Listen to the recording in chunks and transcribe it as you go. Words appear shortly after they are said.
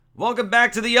Welcome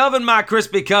back to the oven, my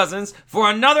crispy cousins, for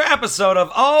another episode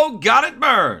of Oh God It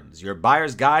Burns, your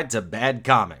buyer's guide to bad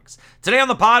comics. Today on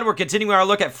the pod, we're continuing our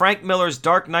look at Frank Miller's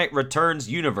Dark Knight Returns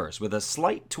universe with a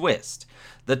slight twist.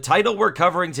 The title we're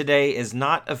covering today is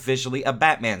not officially a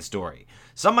Batman story.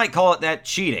 Some might call it that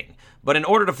cheating. But in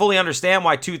order to fully understand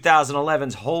why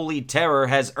 2011's Holy Terror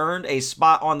has earned a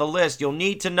spot on the list, you'll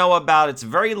need to know about its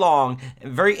very long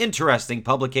and very interesting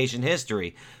publication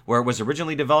history, where it was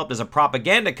originally developed as a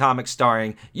propaganda comic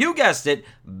starring, you guessed it,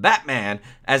 Batman,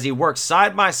 as he works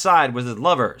side by side with his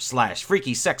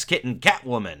lover/freaky sex kitten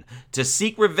Catwoman to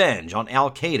seek revenge on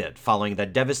Al-Qaeda following the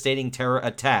devastating terror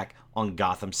attack on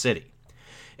Gotham City.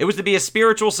 It was to be a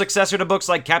spiritual successor to books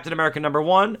like Captain America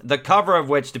 #1, the cover of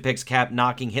which depicts Cap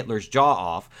knocking Hitler's jaw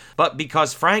off, but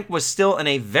because Frank was still in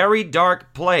a very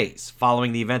dark place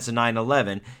following the events of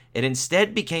 9/11, it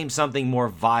instead became something more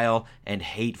vile and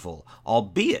hateful,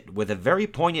 albeit with a very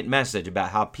poignant message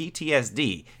about how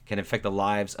PTSD can affect the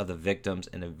lives of the victims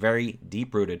in a very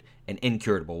deep-rooted and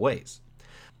incurable ways.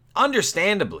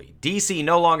 Understandably, DC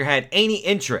no longer had any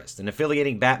interest in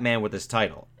affiliating Batman with this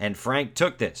title, and Frank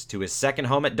took this to his second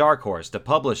home at Dark Horse to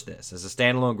publish this as a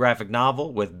standalone graphic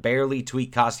novel with barely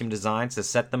tweaked costume designs to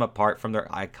set them apart from their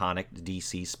iconic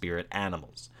DC spirit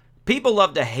animals. People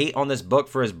love to hate on this book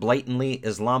for its blatantly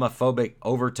Islamophobic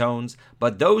overtones,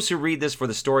 but those who read this for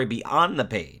the story beyond the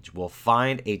page will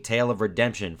find a tale of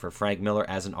redemption for Frank Miller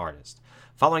as an artist.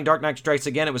 Following Dark Knight Strikes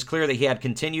Again, it was clear that he had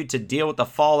continued to deal with the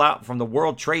fallout from the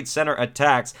World Trade Center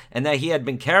attacks and that he had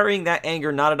been carrying that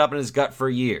anger knotted up in his gut for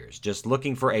years, just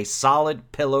looking for a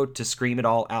solid pillow to scream it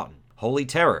all out in. Holy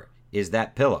Terror is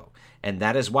that pillow, and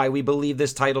that is why we believe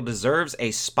this title deserves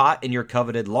a spot in your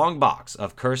coveted long box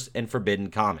of cursed and forbidden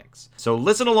comics. So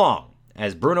listen along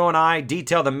as Bruno and I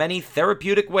detail the many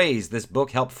therapeutic ways this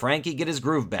book helped Frankie get his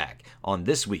groove back on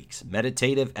this week's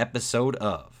meditative episode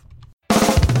of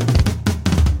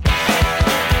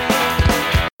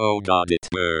Oh God, it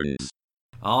burns.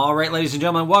 All right, ladies and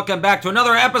gentlemen, welcome back to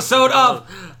another episode of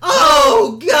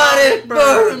Oh God, It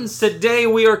Burns. Today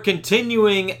we are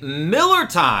continuing Miller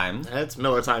time. It's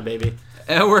Miller time, baby.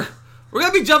 And we're going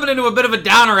to be jumping into a bit of a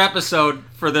downer episode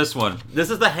for this one. This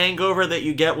is the hangover that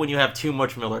you get when you have too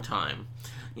much Miller time.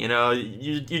 You know,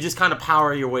 you just kind of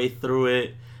power your way through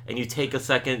it, and you take a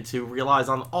second to realize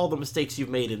on all the mistakes you've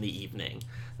made in the evening.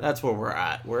 That's where we're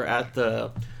at. We're at the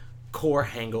core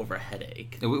hangover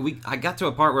headache. I got to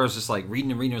a part where I was just like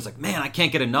reading. I was like, man, I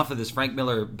can't get enough of this Frank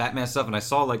Miller Batman stuff. And I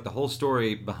saw like the whole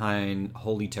story behind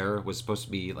Holy Terror was supposed to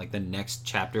be like the next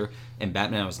chapter in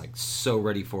Batman. I was like so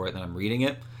ready for it, and I'm reading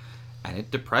it, and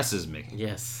it depresses me.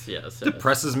 Yes.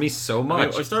 Depresses me so much. I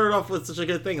mean, we started off with such a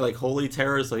good thing, like Holy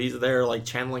Terror, so he's there like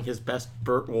channeling his best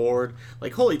Burt Ward,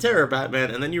 like Holy Terror Batman,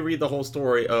 and then you read the whole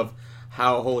story of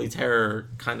how Holy Terror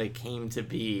kind of came to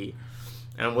be,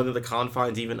 and within the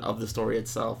confines even of the story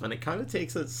itself, and it kind of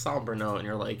takes a somber note, and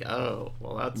you're like, oh,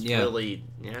 well, that's really,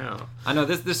 I know,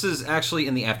 this is actually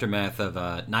in the aftermath of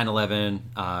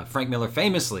 9/11. Frank Miller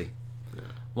famously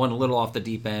went a little off the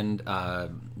deep end,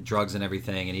 drugs and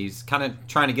everything, and he's kind of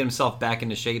trying to get himself back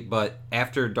into shape, but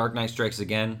after Dark Knight Strikes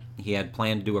Again, he had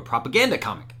planned to do a propaganda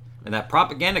comic, and that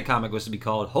propaganda comic was to be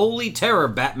called Holy Terror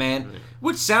Batman,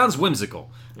 which sounds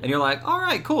whimsical, and you're like, all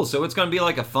right, cool, so it's going to be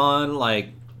like a fun,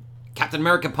 like, Captain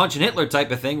America punching Hitler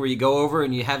type of thing where you go over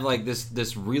and you have like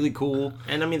this really cool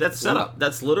and I mean that's setup.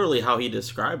 That's literally how he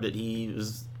described it. He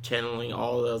was channeling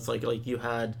all of those, like you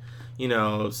had, you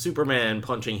know, Superman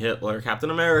punching Hitler,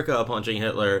 Captain America punching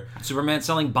Hitler, Superman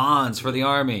selling bonds for the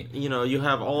army. You know, you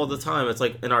have all the time. It's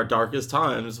like in our darkest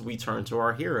times we turn to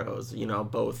our heroes, you know,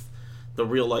 both the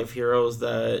real life heroes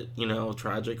that, you know,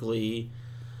 tragically,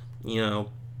 you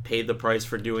know, paid the price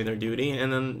for doing their duty,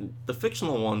 and then the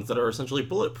fictional ones that are essentially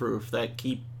bulletproof that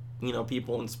keep, you know,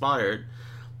 people inspired.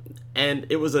 And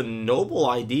it was a noble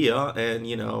idea, and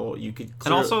you know, you could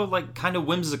and also like kind of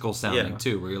whimsical sounding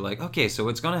too, where you're like, okay, so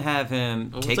it's gonna have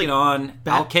him taking on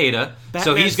Al-Qaeda,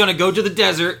 so he's gonna go to the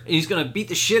desert, he's gonna beat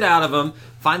the shit out of them,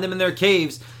 find them in their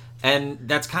caves. And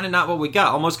that's kind of not what we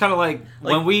got. Almost kind of like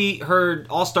when we heard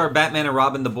All-Star Batman and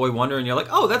Robin the Boy Wonder, and you're like,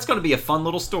 oh, that's going to be a fun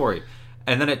little story.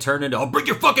 And then it turned into, I'll break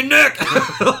your fucking neck!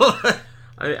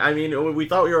 I mean, we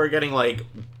thought we were getting, like,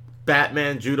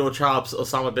 Batman judo chops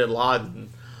Osama bin Laden,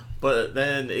 but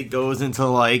then it goes into,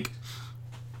 like,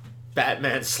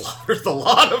 Batman slaughters a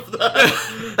lot of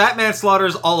them. Batman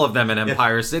slaughters all of them in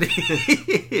Empire City.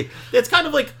 It's kind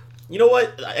of like, you know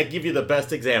what? I give you the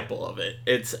best example of it.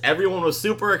 It's everyone was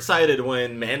super excited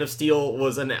when Man of Steel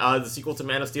was the sequel to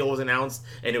Man of Steel was announced,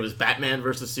 and it was Batman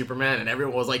versus Superman, and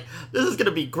everyone was like, "This is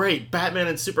gonna be great! Batman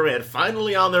and Superman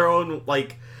finally on their own,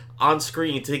 like, on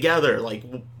screen together. Like,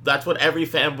 that's what every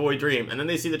fanboy dream. And then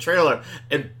they see the trailer,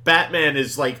 and Batman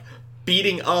is, like,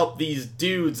 beating up these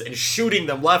dudes and shooting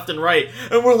them left and right.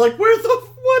 And we're like, what is this?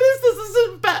 This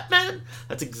isn't Batman.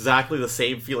 That's exactly the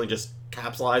same feeling, just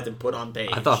capsulized and put on page.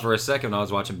 I thought for a second when I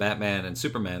was watching Batman and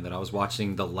Superman that I was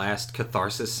watching the last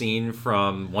catharsis scene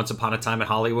from Once Upon a Time in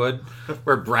Hollywood,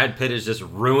 where Brad Pitt is just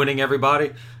ruining everybody.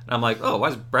 And I'm like, oh, why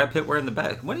is Brad Pitt wearing the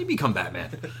bat? When did he become Batman?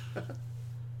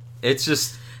 It's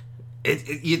just...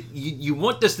 You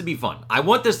want this to be fun. I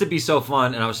want this to be so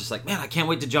fun, and I was just like, man, I can't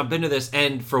wait to jump into this.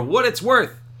 And for what it's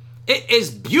worth, it is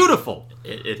beautiful.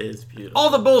 It is beautiful. All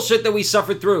the bullshit that we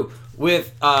suffered through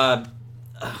with, what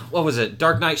was it?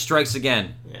 Dark Knight Strikes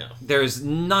Again. Yeah. There's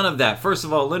none of that. First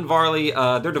of all, Lynn Varley,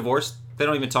 they're divorced. They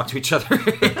don't even talk to each other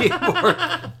anymore.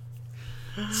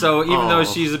 So even though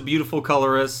she's a beautiful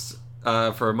colorist,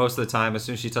 for most of the time, as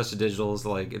soon as she touched the digitals,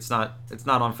 like it's not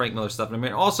on Frank Miller stuff. And I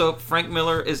mean, also Frank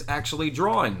Miller is actually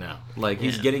drawing now. Like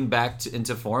he's getting back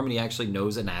into form, and he actually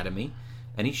knows anatomy,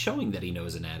 and he's showing that he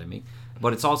knows anatomy.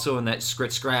 But it's also in that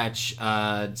scratch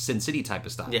Sin City type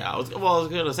of style. Yeah, I was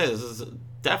gonna say this is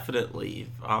definitely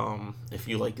if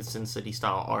you like the Sin City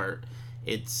style art,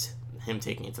 it's him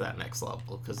taking it to that next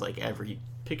level, because like every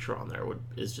picture on there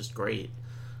is just great.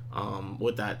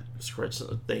 With that scratch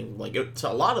thing, like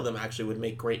a lot of them actually would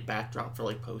make great backdrop for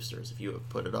like posters if you would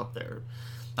put it up there.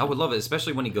 I would love it,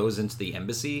 especially when he goes into the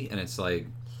embassy and it's like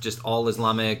just all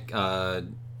Islamic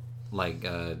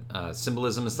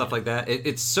symbolism and stuff like that.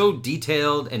 It's so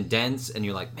detailed and dense, and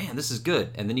you're like, man, this is good.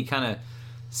 And then he kind of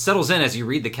settles in as you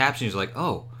read the captions. You're like,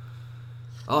 oh,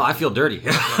 I feel dirty.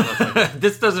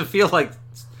 This doesn't feel like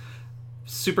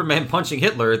Superman punching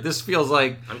Hitler. This feels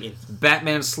like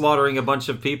Batman slaughtering a bunch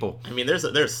of people. I mean,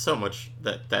 there's so much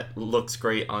that looks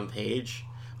great on page.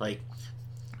 Like,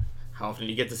 how often do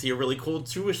you get to see a really cool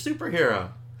Jewish superhero?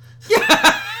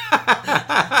 Yeah.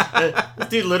 This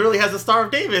dude literally has a Star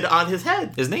of David on his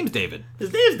head. His name's David.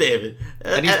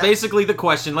 And he's basically the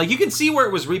question. Like, you can see where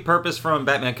it was repurposed from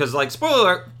Batman, because, like, spoiler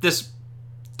alert,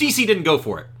 DC didn't go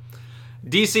for it.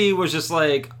 DC was just,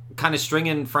 like, kind of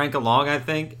stringing Frank along, I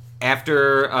think.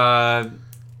 After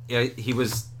he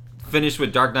was finished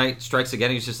with Dark Knight Strikes Again,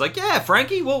 he was just like, yeah,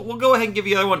 Frankie, we'll go ahead and give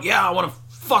you the other one. Yeah, I want to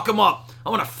fuck him up. I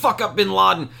want to fuck up Bin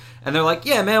Laden. And they're like,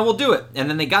 yeah, man, we'll do it. And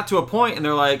then they got to a point, and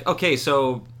they're like, okay,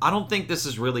 so I don't think this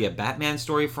is really a Batman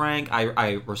story, Frank.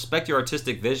 I respect your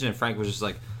artistic vision. And Frank was just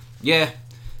like, yeah,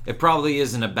 it probably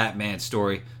isn't a Batman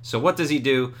story. So what does he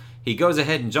do? He goes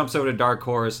ahead and jumps over to Dark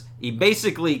Horse. He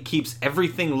basically keeps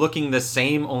everything looking the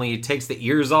same, only he takes the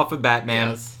ears off of Batman.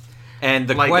 Yes. And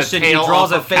the question, he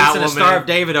draws a face and a Star of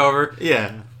David over.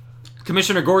 Yeah.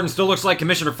 Commissioner Gordon still looks like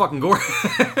Commissioner fucking Gordon.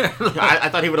 I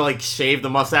thought he would have, like, shaved the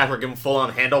mustache or give him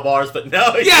full-on handlebars, but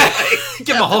no. Yeah!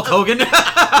 Give him a Hulk Hogan.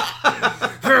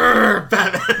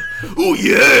 Batman. Oh,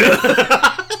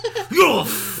 yeah! You gonna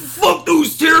fuck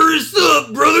those terrorists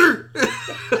up, brother!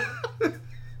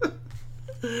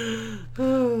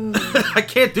 I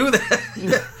can't do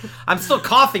that. I'm still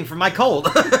coughing from my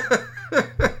cold.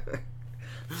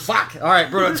 Fuck. All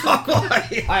right, Bruno, talk while I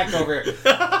hack over here.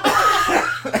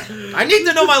 I need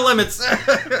to know my limits.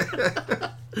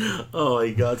 Oh my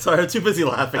god! Sorry, I'm too busy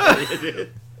laughing.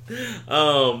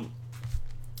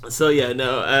 So yeah,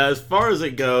 no. As far as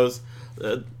it goes,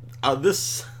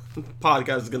 this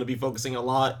podcast is going to be focusing a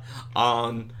lot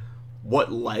on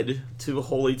what led to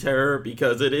Holy Terror,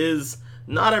 because it is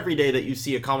not every day that you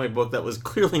see a comic book that was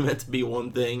clearly meant to be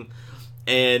one thing,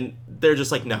 and they're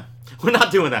just like, no. We're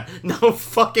not doing that. No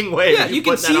fucking way. Yeah, you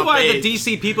can see why the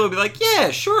DC people would be like,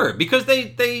 yeah, sure. Because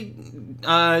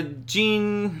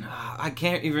Gene, I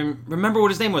can't even remember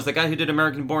what his name was. The guy who did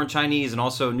American Born Chinese and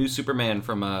also New Superman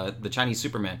from the Chinese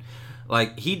Superman.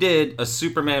 Like, he did a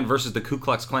Superman versus the Ku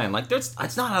Klux Klan. Like, it's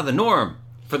not out of the norm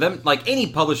for them, like, any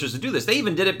publishers to do this. They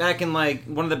even did it back in, like,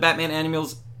 one of the Batman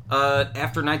annuals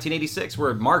after 1986,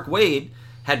 where Mark Waid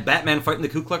had Batman fighting the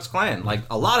Ku Klux Klan. Like,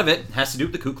 a lot of it has to do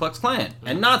with the Ku Klux Klan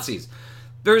and Nazis.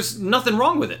 There's nothing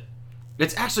wrong with it.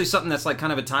 It's actually something that's like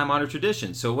kind of a time-honored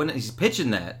tradition. So when he's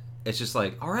pitching that, it's just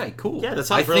like, all right, cool. Yeah, that I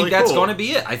sounds really think that's cool. going to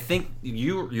be it. I think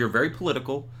you're very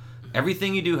political.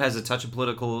 Everything you do has a touch of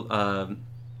political,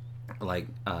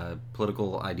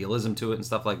 political idealism to it and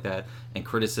stuff like that, and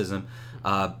criticism.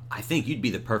 I think you'd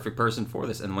be the perfect person for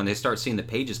this. And when they start seeing the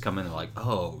pages come in, they're like,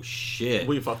 oh, shit.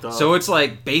 We fucked up. So it's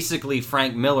like basically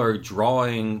Frank Miller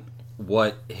drawing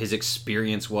what his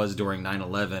experience was during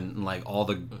 9/11 and like all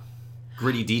the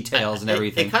gritty details and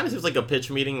everything. It kind of seems like a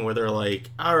pitch meeting where they're like,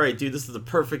 all right, dude, this is the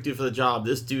perfect dude for the job.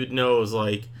 This dude knows,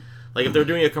 like if they're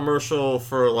doing a commercial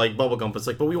for, like, bubblegum, it's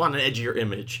like, but we want an edgier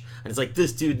image. And it's like,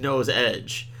 this dude knows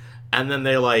edge. and then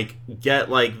they like get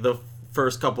like the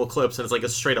first couple clips and it's like a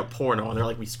straight up porno and they're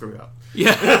like, we screwed up.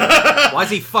 Yeah. Why is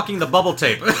he fucking the bubble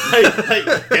tape? Hey,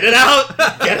 get it out!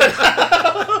 Get it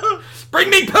out! Bring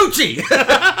me Poochie!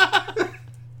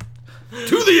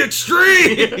 To the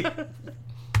extreme!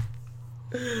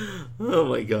 Oh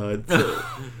my god.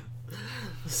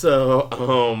 So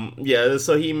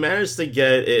he managed to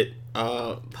get it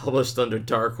published under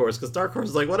Dark Horse, because Dark Horse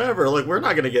is like, whatever, like, we're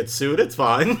not gonna get sued, it's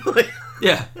fine.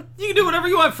 Yeah, you can do whatever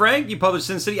you want, Frank. You published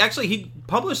Sin City. Actually, he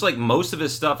published like most of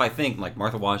his stuff, I think, like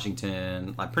Martha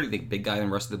Washington. I'm pretty big guy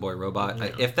in Rusty the Boy Robot.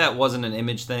 Yeah. If that wasn't an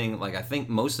Image thing, like I think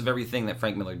most of everything that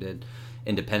Frank Miller did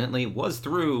independently was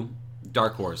through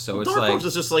Dark Horse. So it's Dark like Horse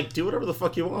is just like, do whatever the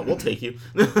fuck you want, we'll take you.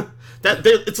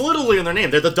 It's literally in their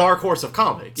name. They're the Dark Horse of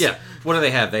comics. yeah. What do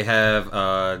they have? They have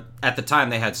at the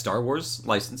time they had Star Wars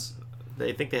license.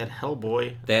 They think they had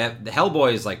Hellboy. They have the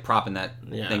Hellboy is like propping that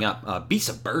thing up. Beasts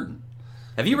of Burden.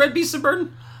 Have you read Beasts of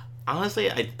Burden?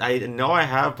 Honestly, I know I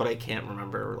have, but I can't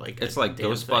remember. Like, it's like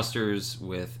Ghostbusters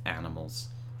with animals.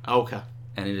 Okay.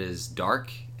 And it is dark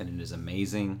and it is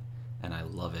amazing and I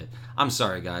love it. I'm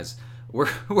sorry, guys. We're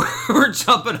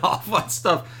jumping off on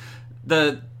stuff.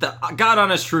 The God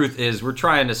honest truth is we're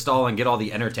trying to stall and get all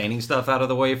the entertaining stuff out of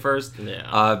the way first.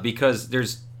 Yeah. Because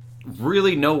there's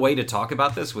really no way to talk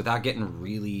about this without getting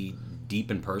really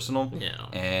deep and personal. Yeah.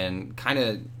 And kind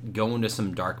of go into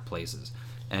some dark places.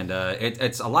 And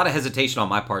it's a lot of hesitation on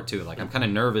my part too. Like I'm kind of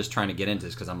nervous trying to get into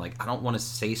this because I'm like I don't want to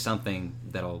say something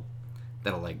that'll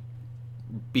like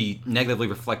be negatively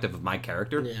reflective of my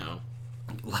character. Yeah.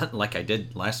 Like I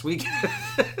did last week.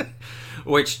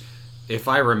 Which, if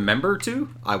I remember to,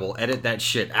 I will edit that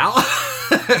shit out.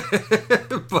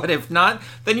 But if not,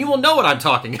 then you will know what I'm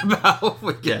talking about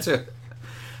when we get to it.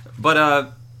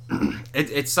 But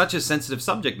it's such a sensitive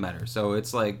subject matter. So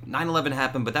it's like 9/11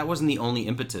 happened, but that wasn't the only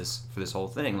impetus for this whole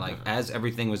thing. Like as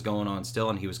everything was going on still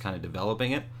and he was kind of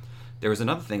developing it, there was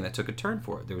another thing that took a turn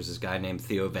for it. There was this guy named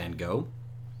Theo van Gogh,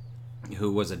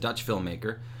 who was a Dutch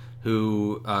filmmaker,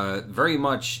 who very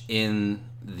much in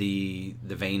the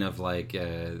vein of like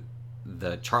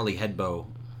the Charlie Hebdo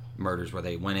murders, where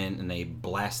they went in and they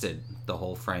blasted the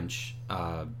whole French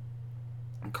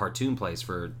cartoon place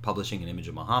for publishing an image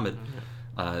of Muhammad.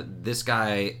 This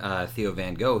guy, Theo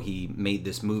van Gogh, he made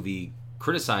this movie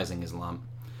criticizing Islam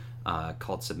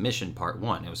called Submission Part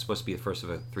 1. It was supposed to be the first of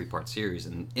a 3-part series.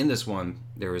 And in this one,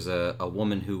 there was a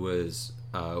woman who was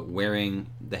wearing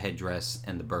the headdress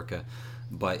and the burqa,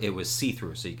 but it was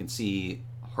see-through. So you can see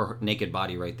her naked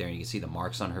body right there, and you can see the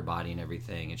marks on her body and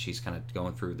everything. And she's kind of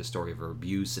going through the story of her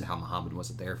abuse and how Muhammad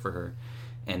wasn't there for her.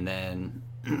 And then,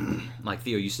 like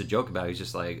Theo used to joke about, he's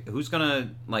just like, who's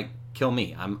gonna like kill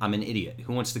me? I'm an idiot.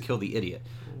 Who wants to kill the idiot?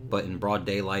 But in broad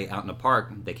daylight out in the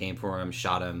park, they came for him,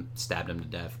 shot him, stabbed him to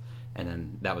death, and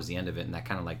then that was the end of it. And that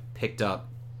kind of like picked up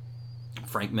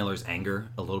Frank Miller's anger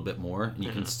a little bit more, and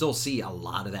you can still see a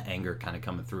lot of that anger kind of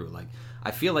coming through. Like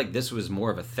I feel like this was more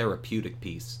of a therapeutic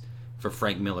piece for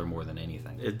Frank Miller more than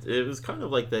anything. It was kind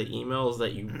of like the emails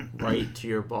that you write to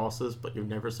your bosses, but you're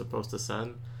never supposed to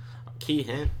send. Key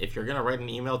hint, if you're going to write an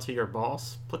email to your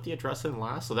boss, put the address in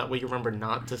last so that way you remember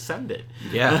not to send it.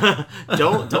 Yeah.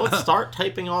 Don't start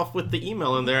typing off with the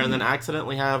email in there and then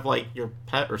accidentally have like your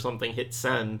pet or something hit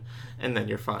send and then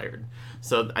you're fired.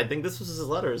 So I think this was his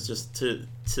letters just to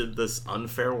this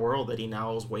unfair world that he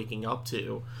now is waking up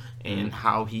to and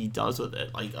how he does with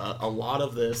it. Like a lot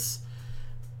of this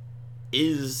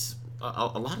is...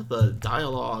 A lot of the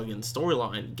dialogue and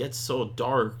storyline gets so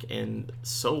dark and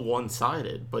so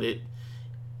one-sided, but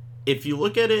if you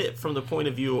look at it from the point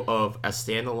of view of a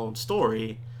standalone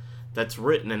story that's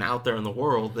written and out there in the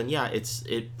world, then yeah,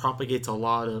 it propagates a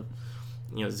lot of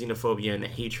xenophobia and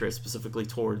hatred specifically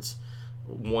towards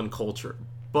one culture.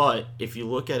 But if you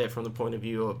look at it from the point of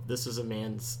view of this is a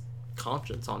man's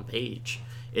conscience on page,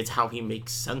 it's how he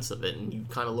makes sense of it, and you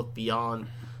kind of look beyond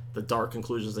the dark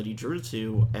conclusions that he drew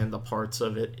to and the parts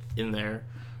of it in there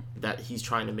that he's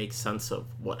trying to make sense of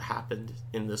what happened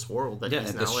in this world that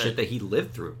he's now the shit that he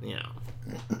lived through. Yeah.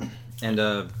 And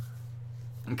it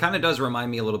kind of does remind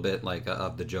me a little bit like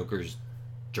of the Joker's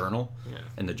journal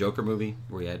in the Joker movie,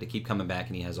 where he had to keep coming back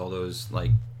and he has all those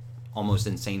like almost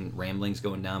insane ramblings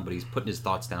going down, but he's putting his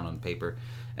thoughts down on paper.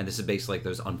 And this is basically like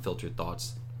those unfiltered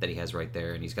thoughts that he has right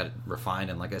there, and he's got it refined,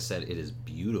 and like I said, it is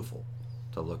beautiful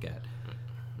to look at.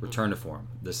 Return to form.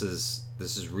 This is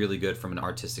really good from an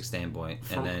artistic standpoint.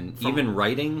 And then even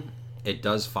writing, it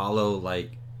does follow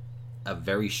like a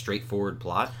very straightforward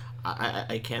plot.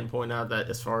 I can point out that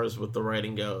as far as with the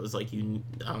writing goes, like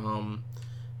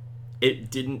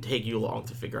it didn't take you long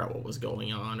to figure out what was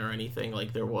going on or anything.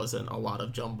 Like there wasn't a lot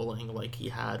of jumbling like he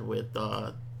had with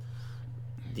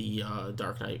the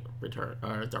Dark Knight Return,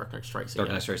 or Dark Knight Strikes Again.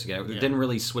 Dark Knight Strikes Again. It Yeah. didn't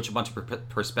really switch a bunch of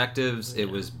perspectives. It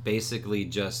was basically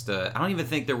just, I don't even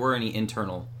think there were any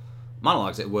internal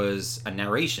monologues. It was a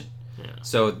narration. Yeah.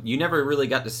 So you never really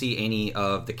got to see any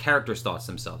of the characters' thoughts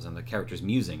themselves and the characters'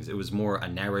 musings. It was more a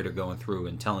narrator going through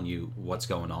and telling you what's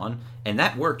going on. And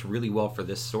that worked really well for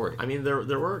this story. I mean,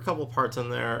 there were a couple parts in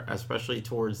there, especially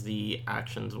towards the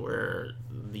actions where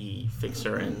the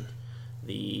Fixer and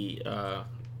the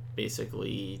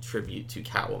basically tribute to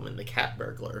Catwoman, the cat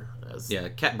burglar. Yeah,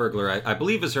 Cat Burglar, I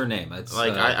believe is her name. It's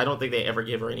Like, I don't think they ever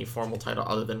gave her any formal title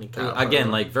other than Cat again,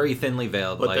 Burglar. like very thinly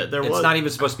veiled. But Like there it's was- not even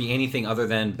supposed to be anything other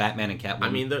than Batman and Catwoman. I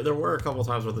mean, there were a couple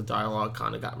times where the dialogue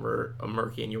kind of got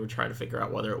murky, and you were trying to figure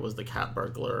out whether it was the cat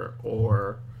burglar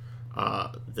or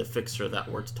the Fixer that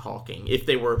were talking, if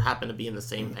they happened to be in the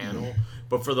same panel.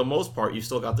 But for the most part, you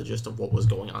still got the gist of what was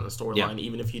going on in the storyline,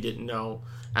 even if you didn't know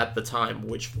at the time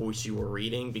which voice you were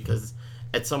reading, because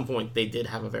at some point they did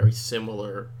have a very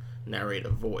similar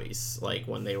narrative voice, like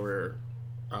when they were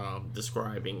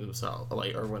describing themselves,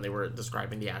 like, or when they were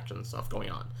describing the action and stuff going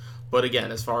on. But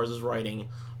again, as far as his writing,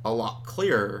 a lot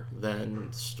clearer than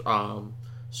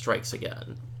Strikes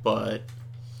Again. But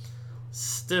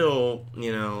still,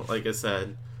 you know, like I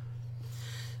said,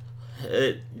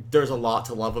 there's a lot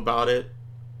to love about it,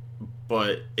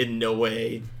 but in no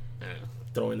way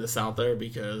throwing this out there,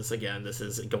 because again, this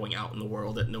is going out in the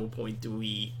world. At no point do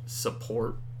we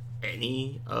support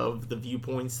any of the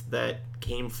viewpoints that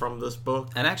came from this book.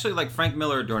 And actually, like, Frank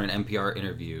Miller during an NPR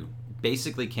interview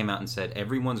basically came out and said,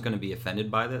 everyone's going to be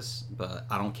offended by this, but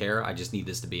I don't care. I just need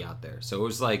this to be out there. So it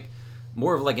was like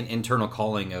more of like an internal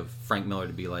calling of Frank Miller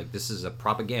to be like, this is a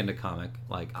propaganda comic.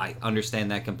 Like, I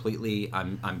understand that completely.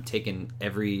 I'm taking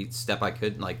every step I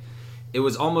could. Like, it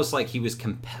was almost like he was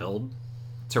compelled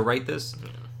to write this. Yeah.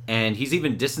 And he's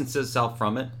even distanced himself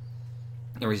from it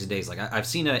in recent days. Like, I've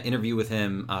seen an interview with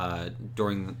him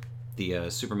during the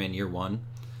Superman Year One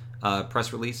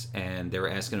press release, and they were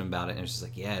asking him about it, and it's just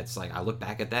like, yeah, it's like, I look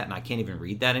back at that and I can't even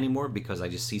read that anymore because I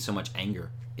just see so much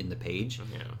anger in the page.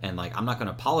 Yeah. And like, I'm not going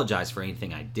to apologize for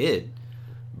anything I did,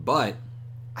 but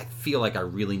I feel like I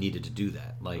really needed to do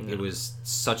that. Like, it was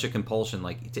such a compulsion,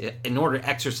 like, in order to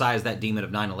exorcise that demon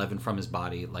of 9/11 from his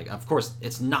body. Like, of course,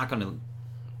 it's not going to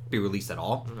be released at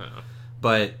all, No.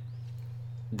 but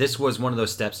this was one of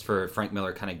those steps for Frank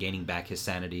Miller kind of gaining back his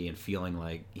sanity and feeling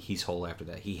like he's whole after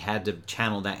that. He had to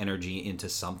channel that energy into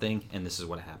something, and this is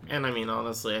what happened. And I mean,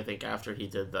 honestly, I think after he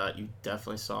did that, you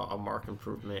definitely saw a marked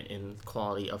improvement in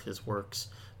quality of his works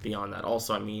beyond that.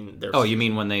 Also, I mean, there's... Oh, you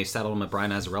mean when they settled him with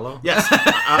Brian Azzarello? Yes.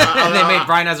 And they made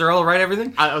Brian Azzarello write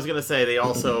everything? I was going to say, they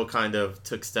also kind of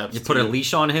took steps You put a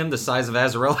leash on him the size of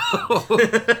Azzarello?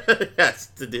 yes,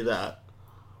 to do that.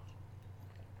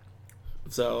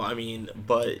 So, I mean,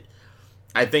 but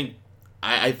I think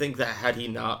that had he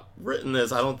not written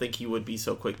this, I don't think he would be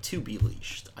so quick to be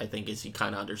leashed. I think as he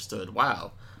kind of understood,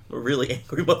 wow, I'm a really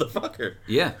angry motherfucker.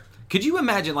 Yeah. Could you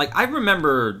imagine, like, I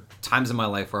remember times in my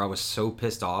life where I was so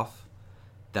pissed off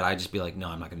that I'd just be like, no,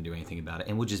 I'm not going to do anything about it.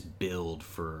 And would just build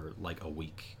for, like, a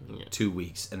week, 2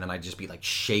 weeks. And then I'd just be, like,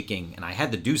 shaking. And I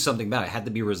had to do something about it. It had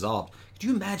to be resolved. Could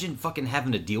you imagine fucking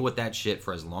having to deal with that shit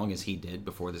for as long as he did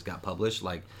before this got published?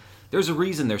 Like, there's a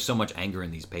reason there's so much anger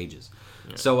in these pages.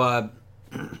 Yeah. So,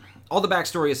 all the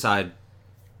backstory aside,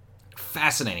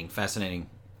 fascinating,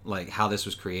 like, how this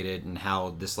was created and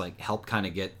how this, like, helped kind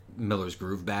of get Miller's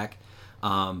groove back.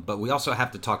 But we also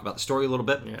have to talk about the story a little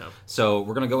bit. Yeah. So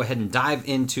we're going to go ahead and dive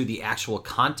into the actual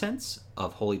contents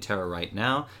of Holy Terror right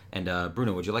now. And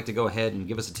Bruno, would you like to go ahead and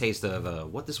give us a taste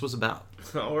of what this was about?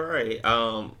 All right.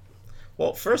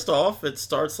 Well, first off, it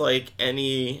starts like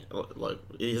any, like,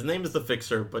 his name is the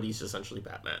Fixer, but he's essentially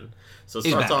Batman. So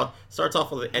it starts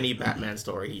off with any Batman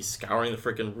story. He's scouring the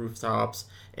freaking rooftops,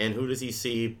 and who does he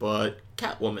see but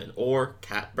Catwoman or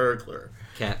Cat Burglar?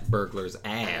 Cat Burglar's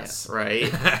ass,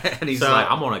 right? And he's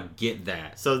like, I'm gonna get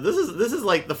that. So this is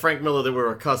like the Frank Miller that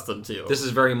we're accustomed to. This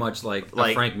is very much like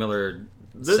a Frank Miller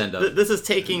send up. This is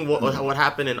taking what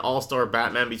happened in All-Star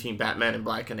Batman between Batman and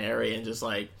Black Canary and just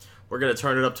like, we're going to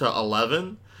turn it up to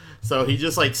 11. So he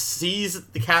just, like, sees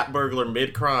the Cat Burglar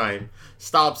mid-crime,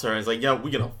 stops her, and is like, yeah,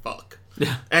 we're going to fuck.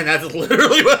 Yeah. And that's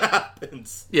literally what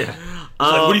happens. Yeah.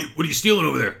 Like, what are you stealing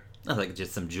over there? I like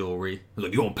just some jewelry.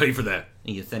 Like, you won't pay for that.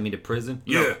 And you send me to prison?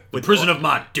 Yeah, No, the prison of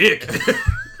my dick.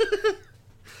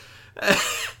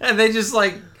 And they just,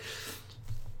 like,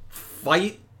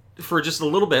 fight for just a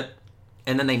little bit,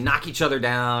 and then they knock each other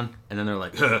down, and then they're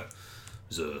like,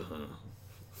 It's a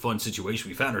fun situation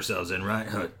we found ourselves in,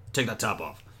 right? Take that top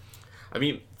off. I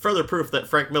mean, further proof that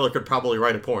Frank Miller could probably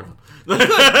write a porno.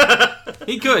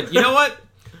 he could. You know what?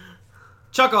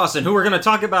 Chuck Austin, who we're going to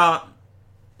talk about,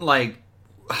 like,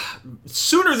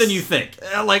 sooner than you think.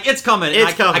 Like, it's coming.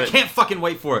 It's coming. I can't fucking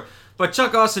wait for it. But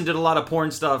Chuck Austin did a lot of porn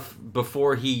stuff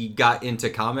before he got into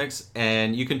comics,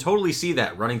 and you can totally see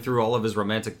that running through all of his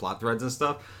romantic plot threads and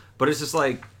stuff. But it's just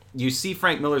like, you see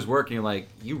Frank Miller's work, and you're like,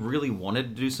 you really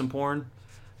wanted to do some porn,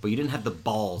 but you didn't have the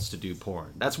balls to do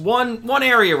porn. That's one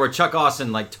area where Chuck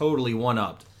Austin, like, totally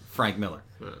one-upped Frank Miller.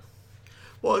 Yeah.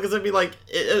 Well, because it'd be like,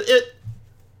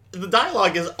 the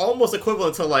dialogue is almost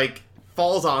equivalent to, like,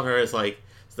 falls on her as, like,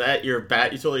 is that your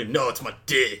bat utility? No, it's my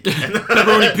dick.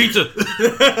 Pepperoni pizza.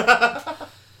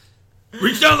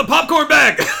 Reach down the popcorn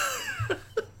bag.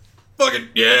 Fucking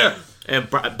yeah. And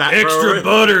Extra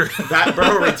butter. Bat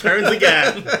Bro returns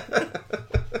again.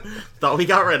 Thought we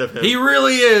got rid of him. He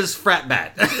really is Frat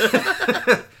Bat.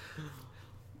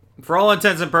 For all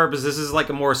intents and purposes, this is like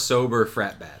a more sober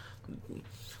Frat Bat.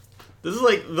 This is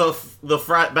like the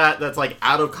frat bat that's like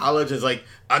out of college and is like,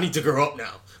 I need to grow up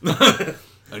now.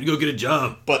 I need to go get a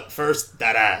job. But first,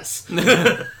 that ass.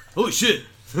 Holy shit.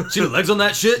 See the legs on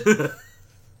that shit?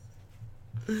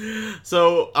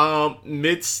 So,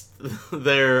 midst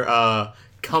their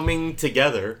coming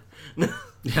together,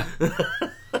 Yeah.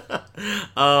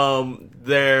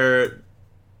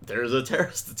 there's a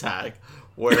terrorist attack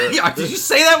where Yeah, did you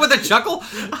say that with a chuckle?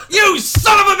 You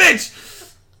son of a bitch!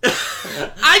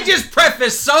 I just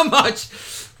prefaced so much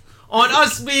on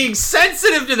us being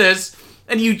sensitive to this,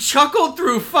 and you chuckled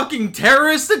through fucking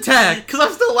terrorist attack. because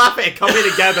I'm still laughing at coming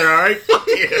together. All right, fuck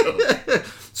you.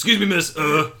 Excuse me, miss.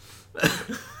 I'm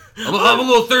a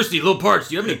little thirsty, a little parched.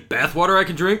 Do you have any bath water I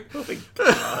can drink? Oh my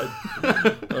god.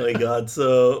 Oh my god.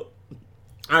 So,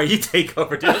 all right, you take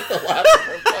over, dude. That's the last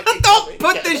one fucking Don't coming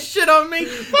put together. this shit on me.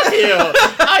 Fuck you.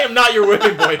 I am not your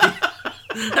whipping boy.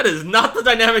 That is not the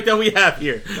dynamic that we have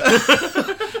here.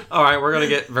 All right, we're gonna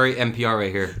get very NPR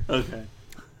right here. Okay.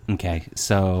 Okay,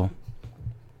 so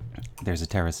there's a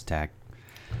terrorist attack.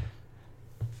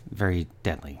 Very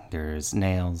deadly. There's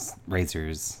nails,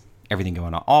 razors, everything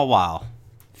going on. All while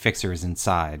Fixer is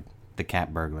inside the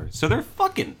cat burglar. So they're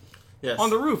fucking Yes. on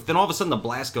the roof. Then all of a sudden the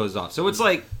blast goes off. So it's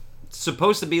like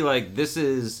supposed to be like this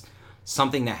is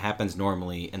something that happens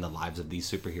normally in the lives of these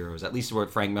superheroes. At least what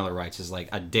Frank Miller writes is like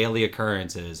a daily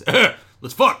occurrence is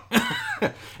Let's fuck.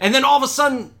 and then all of a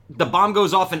sudden the bomb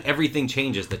goes off and everything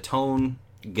changes. The tone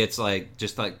gets like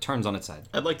just like turns on its head.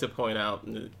 I'd like to point out,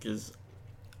 because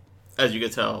as you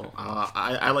can tell,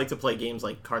 I like to play games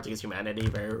like Cards Against Humanity,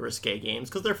 very risque games,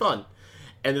 because they're fun.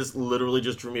 And this literally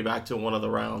just drew me back to one of the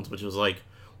rounds, which was like,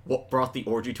 what brought the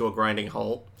orgy to a grinding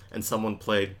halt? And someone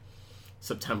played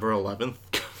September 11th.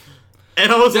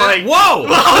 And I was like, Whoa! I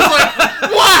was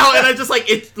like, wow! And I just like,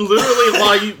 it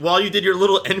literally, while you did your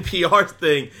little NPR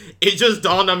thing, it just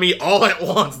dawned on me all at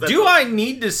once. That Do I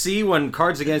need to see when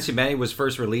Cards Against Humanity was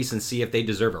first released and see if they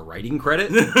deserve a writing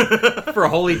credit for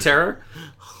Holy Terror?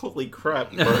 Holy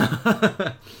crap.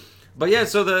 Bro. But yeah,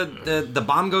 so the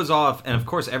bomb goes off, and of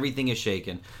course everything is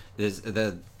shaken. There's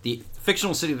the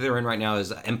fictional city that they're in right now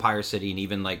is Empire City, and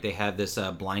even like they have this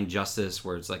Blind Justice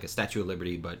where it's like a Statue of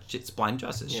Liberty, but it's Blind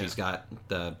Justice. Yeah. She's got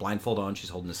the blindfold on, she's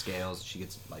holding the scales, she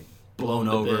gets like blown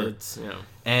To over, bits, yeah.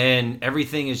 and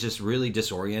everything is just really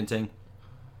disorienting.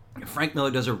 Frank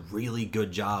Miller does a really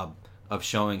good job of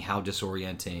showing how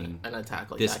disorienting An attack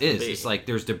like this that can is. be. It's like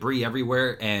there's debris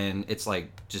everywhere, and it's like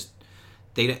just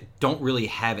they don't really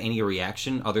have any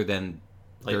reaction other than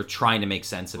they're trying to make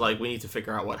sense of it. Like, we need to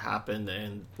figure out what happened,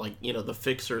 and like, you know, the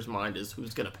Fixer's mind is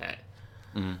who's gonna pay.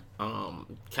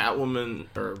 Catwoman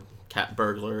or Cat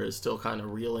Burglar is still kind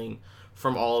of reeling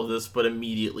from all of this, but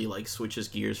immediately like switches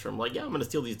gears from like, yeah, I'm gonna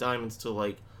steal these diamonds to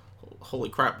like, holy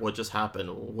crap, what just happened?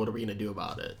 What are we gonna do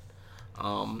about it?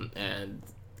 And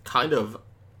kind of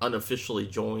unofficially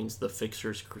joins the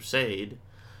Fixer's crusade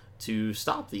to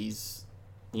stop these,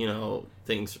 you know,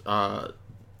 things.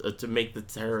 To make the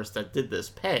terrorists that did this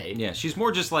pay. Yeah, she's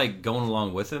more just like going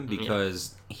along with him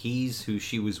because he's who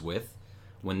she was with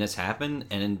when this happened,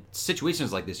 and in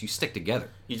situations like this, you stick together.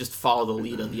 You just follow the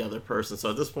lead of the other person. So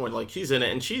at this point, like, she's in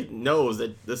it, and she knows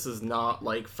that this is not,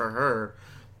 like, for her.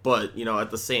 But, you know,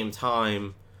 at the same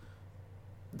time,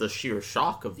 the sheer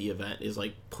shock of the event is,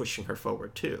 like, pushing her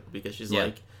forward, too. Because she's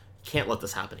like, can't let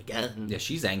this happen again. Yeah,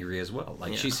 she's angry as well.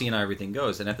 Like, she's seeing how everything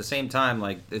goes. And at the same time,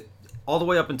 like, all the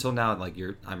way up until now, like,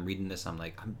 I'm reading this, I'm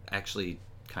like, I'm actually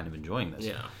kind of enjoying this.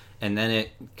 Yeah. And then it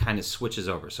kind of switches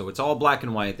over. So it's all black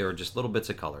and white. There are just little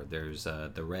bits of color. There's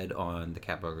the red on the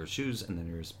cat burglar's shoes, and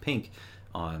then there's pink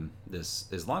on this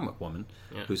Islamic woman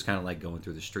who's kind of like going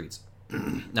through the streets.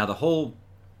 Now, the whole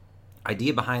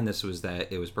idea behind this was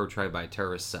that it was portrayed by a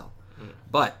terrorist cell.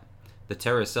 But the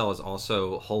terrorist cell is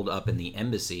also holed up in the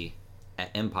embassy at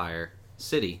Empire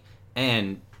city.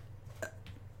 And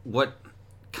what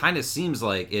kind of seems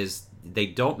like is they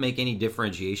don't make any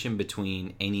differentiation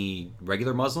between any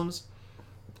regular Muslims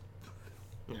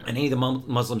and any of the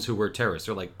Muslims who were terrorists.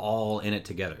 They're like all in it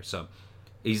together. So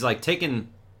he's like taking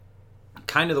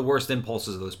kind of the worst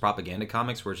impulses of those propaganda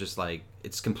comics where it's just like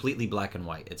it's completely black and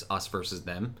white. It's us versus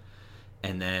them,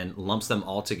 and then lumps them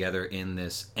all together in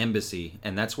this embassy.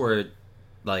 And that's where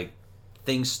like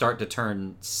things start to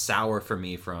turn sour for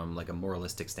me from like a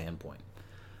moralistic standpoint.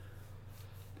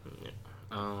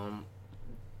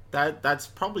 That's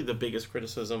probably the biggest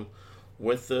criticism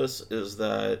with this, is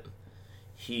that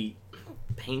he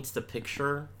paints the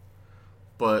picture,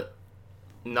 but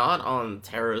not on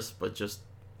terrorists, but just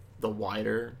the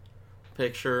wider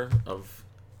picture of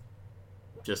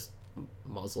just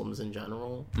Muslims in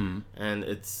general. And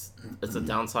it's a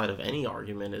downside of any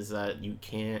argument, is that you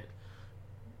can't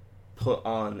put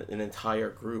on an entire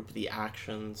group the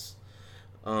actions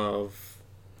of,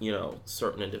 you know,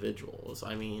 certain individuals.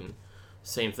 I mean,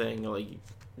 same thing, like,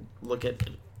 look at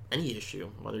any issue,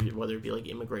 whether it be like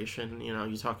immigration. You know,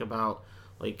 you talk about,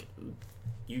 like,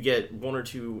 you get one or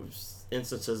two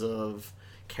instances of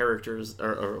characters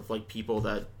or like people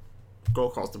that go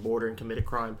across the border and commit a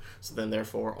crime, so then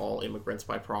therefore all immigrants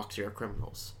by proxy are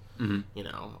criminals. You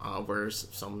know, whereas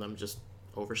some of them just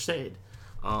overstayed.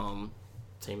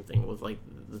 Same thing with like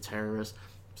the terrorists.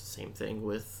 Same thing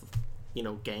with, you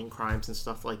know, gang crimes and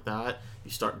stuff like that.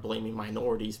 You start blaming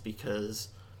minorities because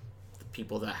the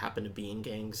people that happen to be in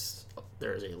gangs,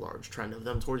 there's a large trend of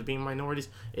them towards being minorities.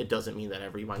 It doesn't mean that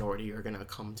every minority you're going to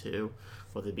come to,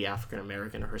 whether it be African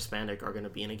American or Hispanic, are going to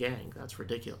be in a gang. That's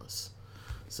ridiculous.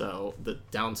 So the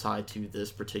downside to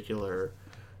this particular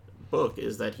book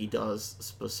is that he does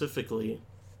specifically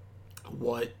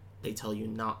what they tell you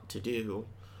not to do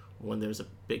when there's a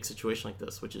big situation like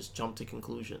this, which is jump to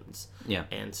conclusions. Yeah.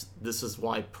 And this is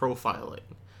why profiling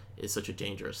is such a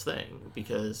dangerous thing,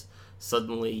 because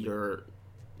suddenly your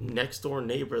next door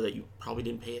neighbor that you probably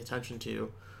didn't pay attention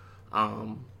to,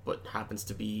 but happens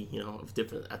to be, you know, of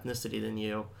different ethnicity than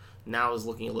you, now is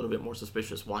looking a little bit more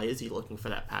suspicious. Why is he looking for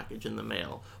that package in the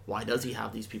mail? Why does he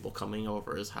have these people coming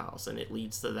over his house? And it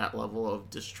leads to that level of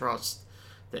distrust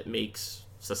that makes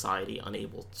society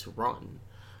unable to run.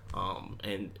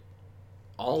 And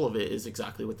all of it is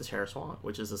exactly what the terrorists want,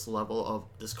 which is this level of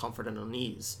discomfort and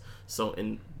unease. So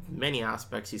in many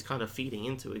aspects, he's kind of feeding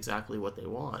into exactly what they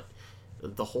want.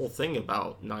 The whole thing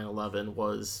about 9/11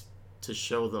 was to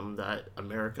show them that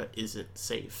America isn't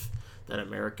safe, that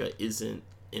America isn't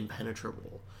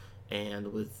impenetrable,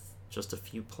 and with just a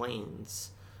few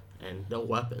planes and no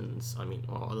weapons, I mean,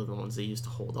 well, other than the ones they used to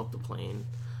hold up the plane,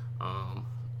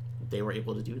 they were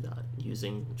able to do that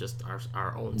using just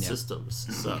our own systems.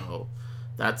 So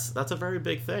that's a very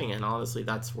big thing, and honestly,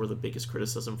 that's where the biggest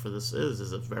criticism for this is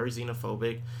it's very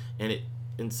xenophobic, and it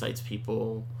incites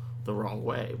people the wrong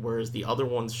way. Whereas the other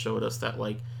ones showed us that,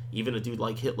 like, even a dude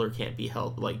like Hitler can't be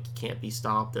held, like, can't be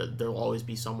stopped. There'll always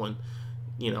be someone,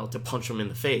 you know, to punch him in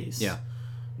the face. Yeah.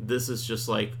 This is just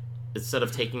like, instead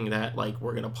of taking that, like,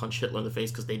 we're gonna punch Hitler in the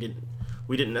face, because we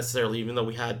didn't necessarily, even though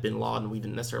we had Bin Laden, we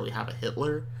didn't necessarily have a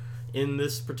Hitler in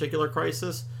this particular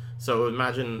crisis. So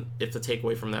imagine if the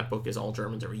takeaway from that book is all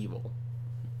Germans are evil.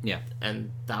 Yeah.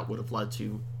 And that would have led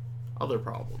to other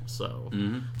problems. So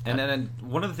and then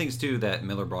one of the things too that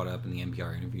Miller brought up in the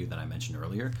NPR interview that I mentioned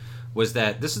earlier was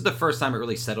that this is the first time it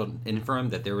really settled in for him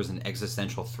that there was an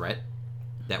existential threat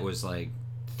that was like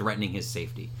threatening his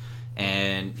safety.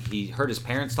 And he heard his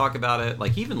parents talk about it.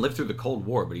 Like, he even lived through the Cold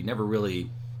War, but he never really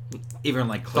even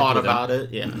like thought about it.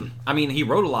 Yeah. I mean, he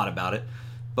wrote a lot about it,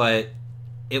 but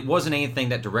it wasn't anything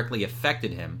that directly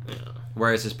affected him. Yeah.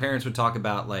 Whereas his parents would talk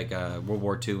about like World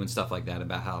War II and stuff like that,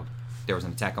 about how there was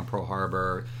an attack on Pearl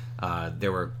Harbor.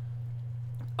 There were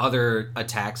other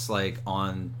attacks like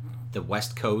on the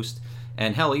West Coast.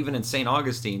 And hell, even in St.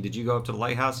 Augustine, did you go up to the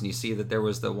lighthouse and you see that there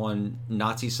was the one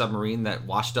Nazi submarine that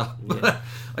washed up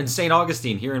in St.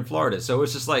 Augustine here in Florida? So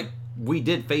it's just like, we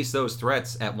did face those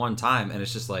threats at one time, and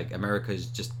it's just like America's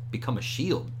just become a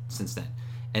shield since then.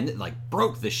 And it like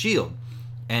broke the shield.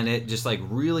 And it just like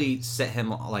really set him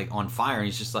like on fire. And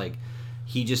he's just like,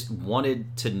 he just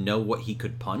wanted to know what he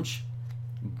could punch,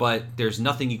 but there's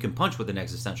nothing you can punch with an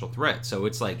existential threat. So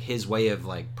it's like his way of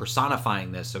like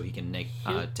personifying this so he can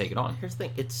take it on. Here's the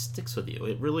thing, it sticks with you.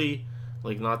 It really,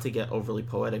 like, not to get overly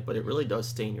poetic, but it really does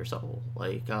stain your soul.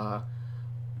 Like,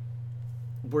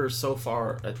 we're so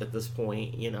far at this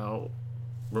point, you know,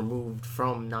 removed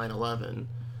from 9/11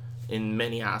 in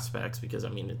many aspects, because I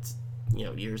mean, it's, you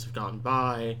know, years have gone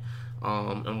by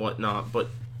and whatnot, but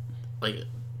like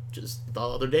just the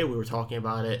other day we were talking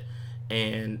about it,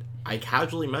 and I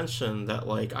casually mentioned that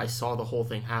like I saw the whole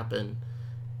thing happen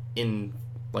in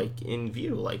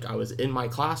view. Like I was in my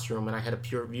classroom and I had a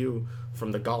pure view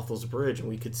from the Goethals Bridge and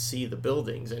we could see the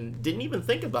buildings and didn't even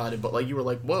think about it. But like you were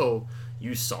like, whoa,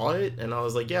 you saw it? And I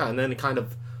was like, yeah. And then it kind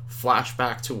of flashed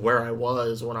back to where I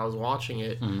was when I was watching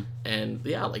it. And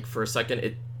yeah, like for a second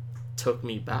it took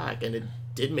me back and it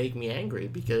did make me angry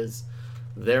because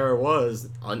there I was,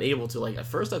 unable to, like, at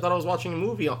first I thought I was watching a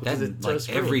movie. Like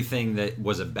everything that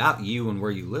was about you and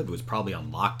where you lived was probably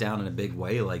on lockdown in a big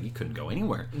way. Like, you couldn't go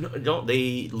anywhere. No,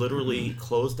 they literally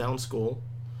closed down school.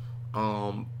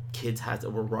 Kids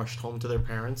were rushed home to their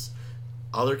parents.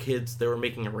 Other kids they were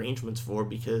making arrangements for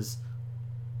because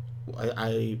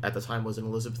I at the time was in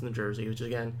Elizabeth, New Jersey, which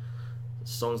again,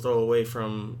 stone's throw away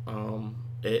from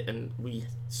it, and we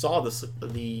saw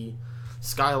the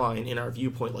skyline in our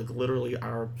viewpoint. Like literally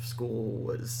our school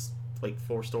was like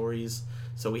 4 stories,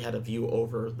 so we had a view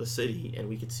over the city and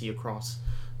we could see across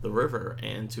the river.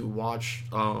 And to watch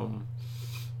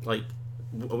like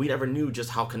we never knew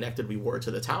just how connected we were to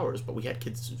the towers, but we had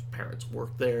kids whose parents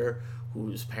worked there,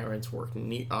 whose parents worked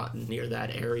near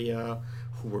that area,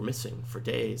 who were missing for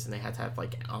days, and they had to have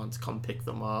like aunts come pick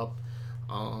them up.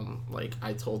 Like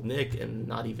I told Nick, and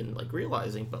not even like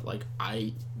realizing, but like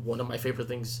one of my favorite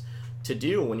things to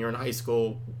do when you're in high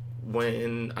school,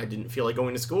 when I didn't feel like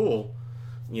going to school,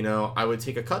 you know, I would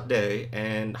take a cut day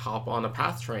and hop on a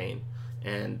PATH train,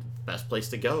 and the best place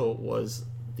to go was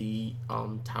the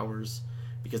towers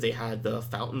because they had the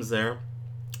fountains there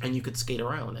and you could skate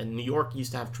around. And New York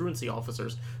used to have truancy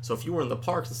officers, so if you were in the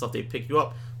parks and stuff, they'd pick you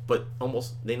up, but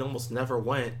they almost never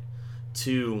went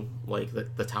to like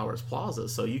the Towers Plaza,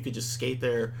 so you could just skate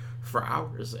there for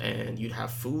hours and you'd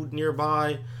have food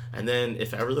nearby. And then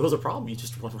if ever there was a problem, you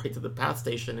just went right to the PATH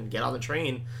station and get on the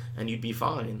train and you'd be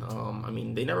fine. I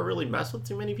mean, they never really messed with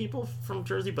too many people from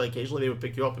Jersey, but occasionally they would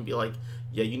pick you up and be like,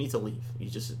 yeah, you need to leave,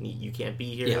 you can't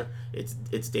be here.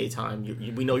 It's daytime,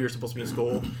 we know you're supposed to be in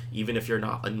school, even if you're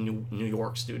not a New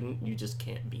York student, you just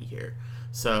can't be here.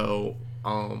 So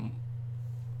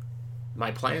my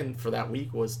plan for that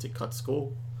week was to cut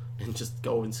school and just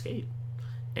go and skate.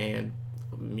 And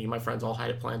me and my friends all had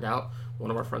it planned out.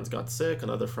 One of our friends got sick.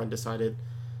 Another friend decided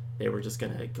they were just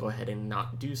going to go ahead and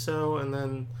not do so. And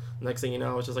then the next thing you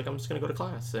know, it's just like, I'm just going to go to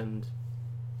class. And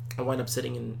I wind up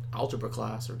sitting in algebra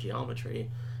class or geometry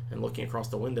and looking across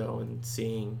the window and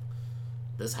seeing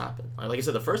this happen. Like I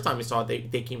said, the first time we saw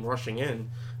it, they came rushing in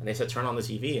and they said, turn on the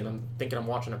TV. And I'm thinking I'm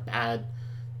watching a bad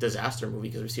disaster movie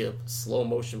because we see a slow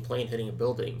motion plane hitting a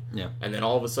building, and then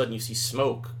all of a sudden you see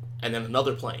smoke and then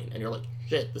another plane and you're like,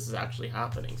 shit, this is actually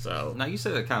happening. So now you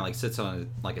said it kind of like sits on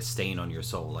like a stain on your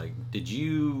soul. Like,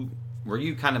 were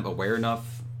you kind of aware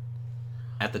enough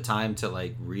at the time to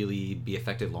like really be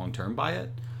affected long term by it?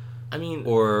 I mean,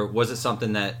 or was it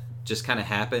something that just kind of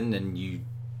happened and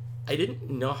I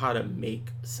didn't know how to make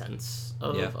sense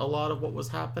of a lot of what was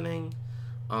happening.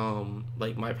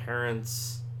 Like my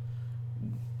parents,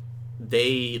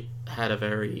 they had a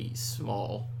very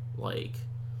small like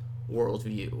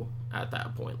worldview at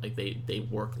that point. Like they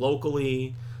worked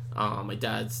locally. My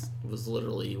dad's was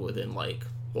literally within like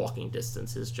walking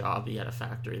distance his job. He had a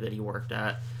factory that he worked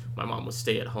at. My mom was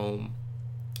stay at home,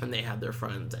 and they had their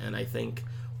friends. And I think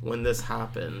when this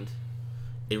happened,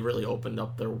 it really opened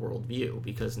up their worldview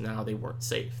because now they weren't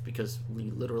safe because we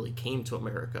literally came to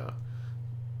America.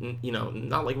 You know,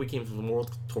 not like we came from a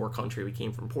world tour country, we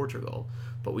came from Portugal,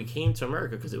 but we came to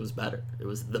America because it was better. It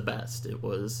was the best. It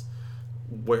was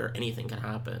where anything can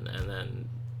happen. And then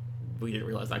we didn't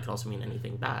realize that could also mean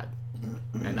anything bad.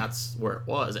 And that's where it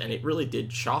was. And it really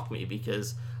did shock me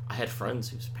because I had friends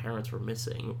whose parents were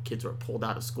missing. Kids were pulled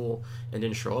out of school and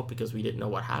didn't show up because we didn't know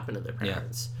what happened to their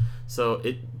parents. So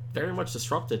it very much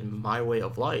disrupted my way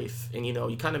of life. And, you know,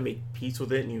 you kind of make peace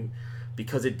with it, and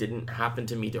because it didn't happen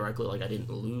to me directly, like I didn't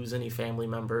lose any family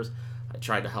members, I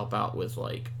tried to help out with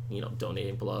like, you know,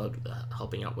 donating blood,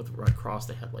 helping out with Red Cross.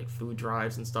 They had like food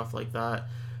drives and stuff like that.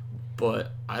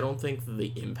 But I don't think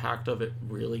the impact of it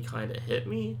really kind of hit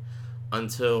me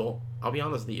until, I'll be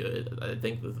honest with you, I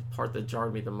think the part that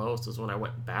jarred me the most was when I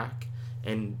went back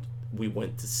and we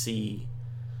went to see,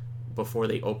 before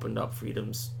they opened up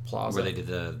Freedom's Plaza, where they did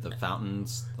the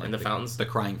fountains, like and the fountains, the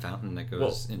crying fountain that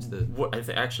goes into the. What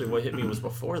hit me was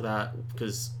before that,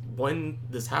 because when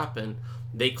this happened,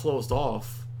 they closed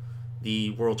off the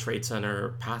World Trade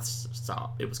Center PATH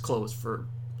stop. It was closed for,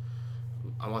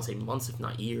 I want to say, months, if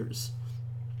not years,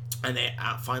 and they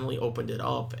finally opened it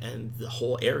up, and the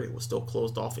whole area was still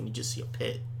closed off, and you just see a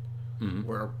pit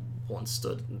where one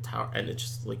stood in the tower, and it's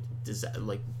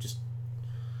just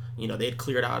you know, they had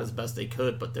cleared out as best they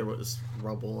could, but there was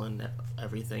rubble and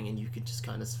everything, and you could just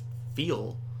kind of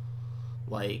feel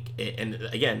like it, and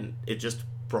again, it just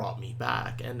brought me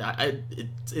back, and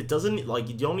it doesn't, like,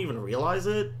 you don't even realize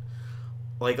it.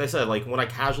 Like I said, like, when I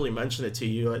casually mentioned it to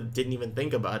you, I didn't even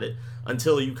think about it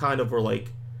until you kind of were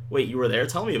like, wait, you were there?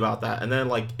 Tell me about that. And then,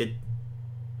 like, it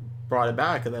brought it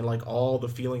back, and then, like, all the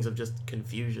feelings of just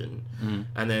confusion.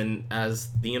 And then as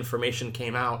the information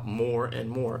came out more and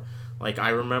more, like, I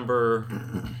remember,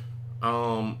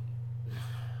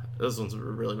 this one's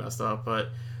really messed up, but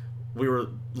we were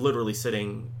literally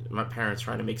sitting, my parents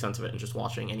trying to make sense of it and just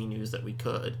watching any news that we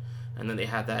could. And then they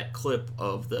had that clip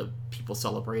of the people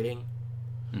celebrating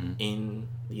in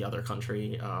the other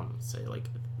country, say, like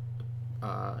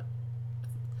Iran,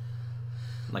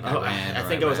 I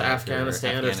think it was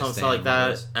Afghanistan or something like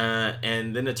that.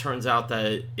 And then it turns out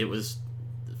that it was,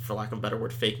 for lack of a better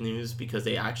word, fake news, because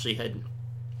they actually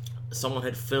someone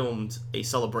had filmed a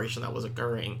celebration that was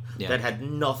occurring that had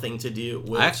nothing to do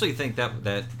with... I actually think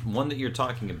that one that you're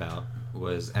talking about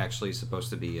was actually supposed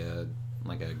to be a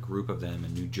group of them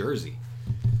in New Jersey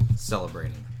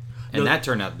celebrating. And that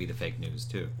turned out to be the fake news,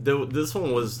 too. This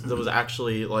one was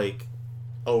actually, like,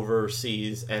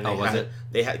 overseas, and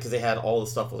they had because they had all the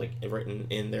stuff, like, written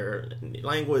in their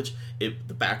language. The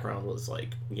background was, like,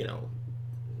 you know,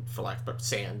 for lack of better,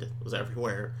 sand was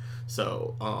everywhere.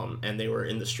 So and they were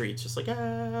in the streets just like,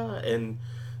 and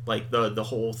like the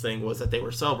whole thing was that they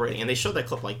were celebrating, and they showed that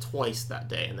clip like twice that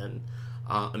day, and then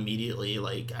immediately,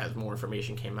 like, as more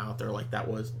information came out, they're like, that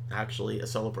was actually a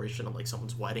celebration of, like,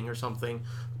 someone's wedding or something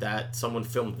that someone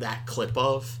filmed that clip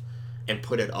of and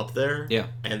put it up there,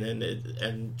 and then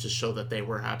and just show that they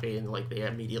were happy, and, like, they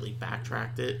immediately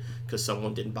backtracked it because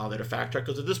someone didn't bother to fact check,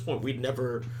 because at this point we'd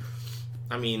never,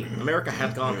 I mean, America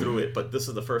had gone through it, but this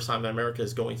is the first time that America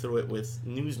is going through it with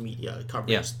news media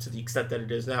coverage to the extent that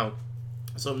it is now.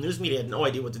 So news media had no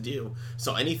idea what to do,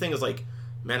 so anything is like,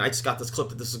 man, I just got this clip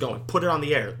that this is going, put it on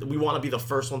the air. We want to be the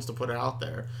first ones to put it out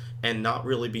there, and not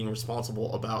really being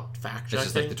responsible about fact checking.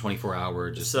 It's just like the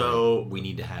 24-hour, just so, like, we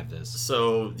need to have this.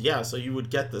 So, yeah, so you would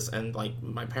get this, and, like,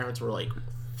 my parents were, like,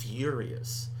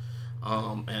 furious.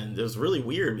 And it was really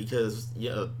weird because,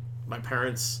 my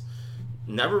parents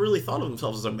never really thought of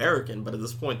themselves as American, but at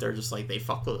this point they're just like, they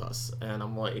fucked with us. And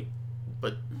I'm like,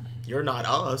 but you're not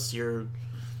us, you're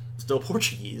still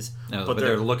Portuguese. No, but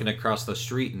they're looking across the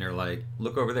street and they're like,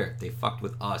 look over there, they fucked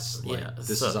with us. Like,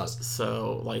 this is us.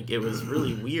 So, like, it was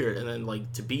really weird. And then,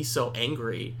 like, to be so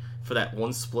angry for that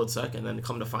one split second, and then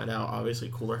come to find out, obviously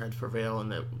cooler heads prevail,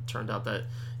 and it turned out that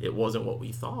it wasn't what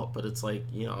we thought. But it's like,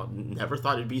 you know, never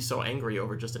thought it'd be so angry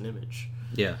over just an image.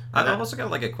 Yeah. I've also got,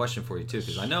 like, a question for you too,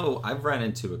 because I know I've run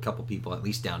into a couple people, at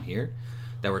least down here,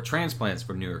 that were transplants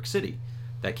from New York City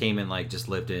that came in, like, just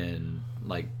lived in,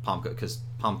 like, Palm Coast, because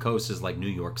Palm Coast is like New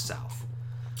York South.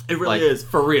 It really like, is.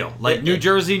 For real. Like, New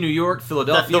Jersey, New York,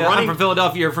 Philadelphia. I'm from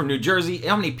Philadelphia, you're from New Jersey.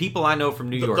 How many people I know from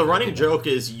New York? The running joke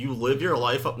is you live your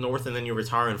life up north and then you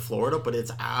retire in Florida, but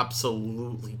it's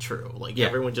absolutely true. Like,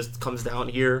 everyone just comes down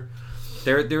here.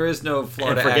 There is no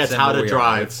Florida and forgets how to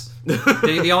drive.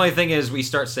 The only thing is we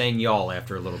start saying y'all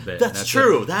after a little bit. That's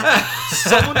true.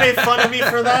 Someone made fun of me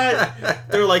for that.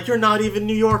 They're like, you're not even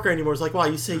New Yorker anymore. It's like, why?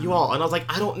 You say you all. And I was like,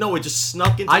 I don't know. It just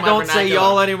snuck into my vernacular. I don't say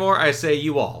y'all anymore. I say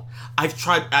you all. I've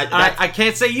tried. I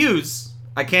can't say yous.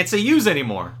 I can't say yous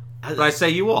anymore. But I say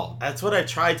you all. That's what I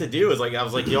tried to do. Is like, I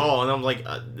was like, y'all. And I'm like,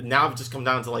 now I've just come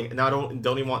down to, like, now I don't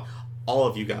even want... all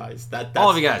of you guys. All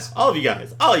of you guys. All of you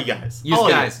guys. All you guys.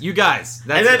 You guys.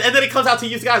 And then it comes out to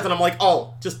you guys, and I'm like,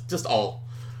 all. Just all.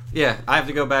 Yeah, I have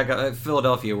to go back.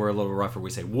 Philadelphia, we're a little rougher.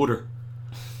 We say, water.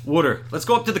 Let's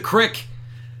go up to the creek.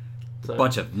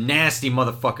 Bunch of nasty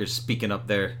motherfuckers speaking up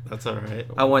there. That's all right.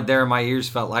 I went there and I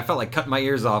felt like cutting my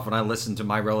ears off when I listened to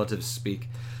my relatives speak.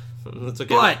 That's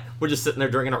okay. But we're just sitting there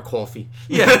drinking our coffee.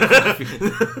 Yeah.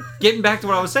 Getting back to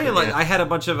what I was saying, like, I had a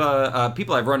bunch of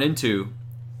people I've run into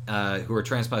who are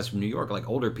transplants from New York, like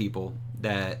older people,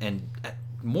 and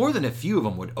more than a few of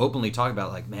them would openly talk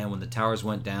about, like, man, when the towers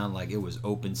went down, like, it was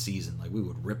open season. Like, we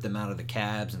would rip them out of the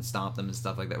cabs and stomp them and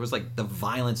stuff like that. It was like the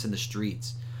violence in the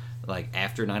streets, like,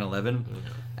 after 9/11,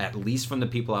 at least from the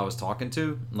people I was talking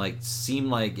to, like, seemed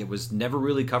like it was never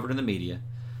really covered in the media,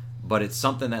 but it's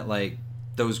something that, like,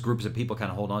 those groups of people kind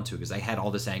of hold on to because they had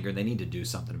all this anger and they need to do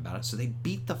something about it. So they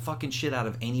beat the fucking shit out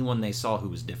of anyone they saw who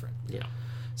was different. Yeah.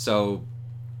 So...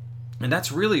 and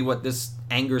that's really what this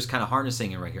anger is kind of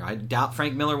harnessing in right here. I doubt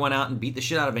Frank Miller went out and beat the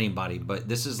shit out of anybody, but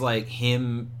this is like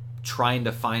him trying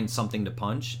to find something to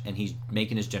punch, and he's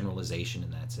making his generalization,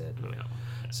 and that's it. Yeah.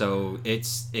 So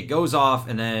it goes off,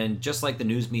 and then just like the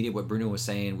news media, what Bruno was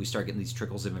saying, we start getting these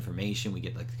trickles of information. We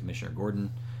get like Commissioner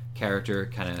Gordon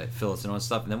character, kind of fill us in on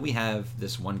stuff. And then we have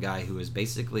this one guy who is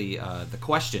basically the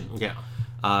Question. Yeah.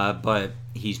 But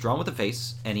he's drawn with a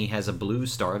face, and he has a blue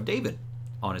Star of David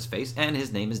on his face, and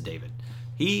his name is David.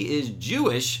 He is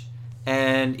Jewish,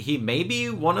 and he may be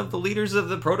one of the leaders of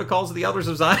the Protocols of the Elders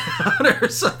of Zion or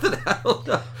something. I don't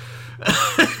know.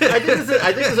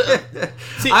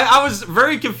 I was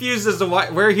very confused as to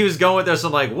where he was going with this.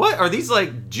 I'm like, what? Are these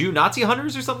like Jew Nazi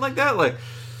hunters or something like that? Like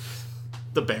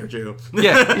the Bear Jew.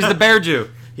 Yeah, he's the Bear Jew.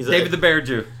 He's David the Bear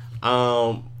Jew.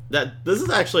 This is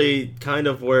actually kind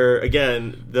of where,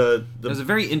 again, it was a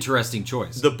very interesting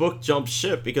choice. The book jumps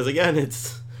ship because, again,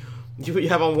 it's you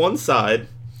have on one side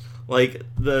like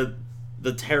the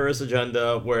terrorist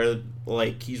agenda where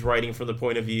like he's writing from the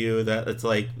point of view that it's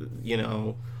like, you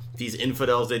know, these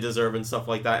infidels, they deserve and stuff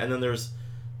like that, and then there's,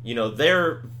 you know,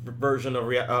 their version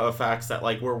of facts that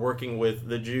like we're working with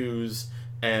the Jews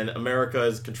and America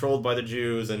is controlled by the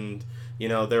Jews and, you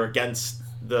know, they're against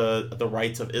the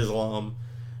rights of Islam.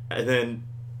 And then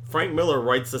Frank Miller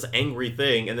writes this angry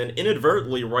thing and then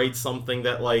inadvertently writes something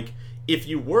that, like, if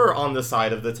you were on the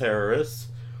side of the terrorists,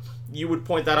 you would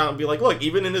point that out and be like, look,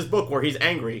 even in his book where he's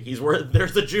angry,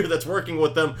 there's a Jew that's working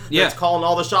with them, that's calling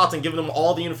all the shots and giving them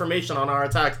all the information on our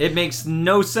attacks. It makes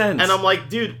no sense. And I'm like,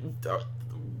 dude...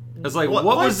 It's like,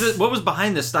 what was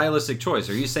behind this stylistic choice?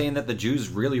 Are you saying that the Jews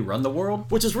really run the world?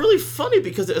 Which is really funny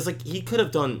because it's like he could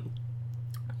have done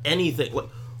anything. Like,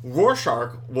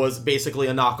 Rorschach was basically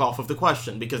a knockoff of the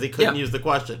Question because they couldn't use the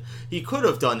Question. He could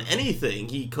have done anything.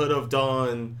 He could have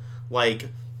done like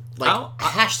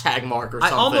hashtag mark or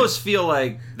something. I almost feel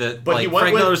like that. But like,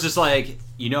 Frank Miller was just like,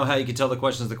 you know how you can tell the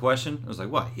question's the Question? I was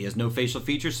like, what? He has no facial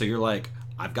features, so you're like,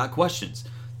 I've got questions.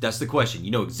 That's the Question.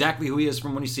 You know exactly who he is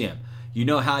from when you see him. You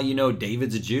know how you know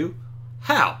David's a Jew?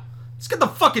 How? He's got the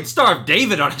fucking Star of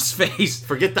David on his face.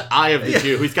 Forget the eye of the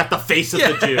Jew. He's got the face of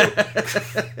the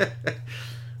Jew.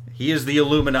 He is the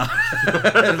Illuminati.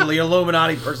 The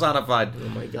Illuminati personified. Oh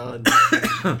my god.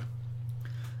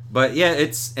 But yeah,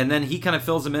 and then he kind of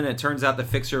fills him in, and it turns out the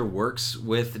Fixer works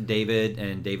with David,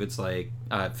 and David's like,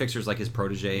 Fixer's like his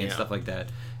protege and stuff like that.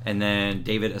 And then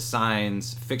David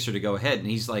assigns Fixer to go ahead, and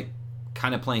he's like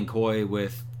kind of playing coy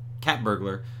with Cat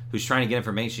Burglar, who's trying to get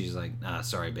information. She's like,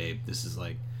 sorry, babe, this is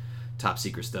like top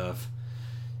secret stuff.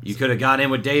 You could have got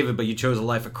in with David, but you chose a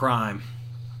life of crime.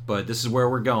 But this is where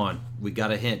we're going. We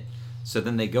got a hint. So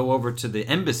then they go over to the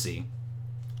embassy,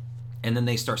 and then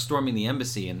they start storming the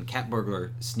embassy, and Cat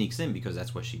Burglar sneaks in because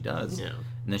that's what she does. Yeah.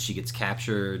 And then she gets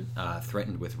captured,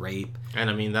 threatened with rape. And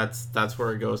I mean, that's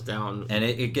where it goes down. And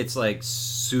it gets like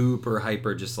super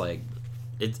hyper, just like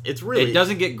it's really, it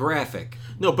doesn't get graphic.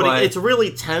 No, but it's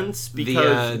really tense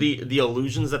because the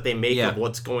illusions that they make of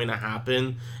what's going to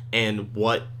happen and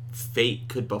what fate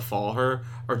could befall her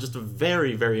are just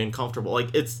very, very uncomfortable. Like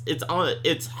it's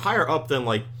higher up than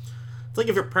like, it's like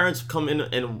if your parents come in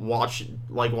and watch and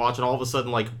all of a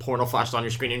sudden like porno flashed on your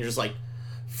screen and you're just like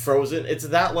frozen. It's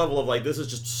that level of like, this is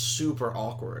just super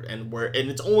awkward and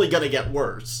it's only gonna get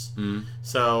worse. Mm.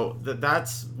 So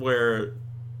that's where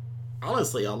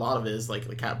honestly a lot of it is like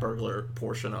the Cat Burglar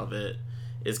portion of it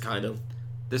is kind of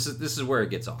this is where it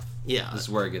gets off. Yeah, this is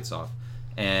where it gets off.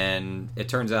 And it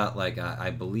turns out, like,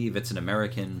 I believe it's an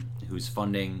American who's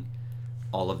funding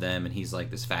all of them, and he's,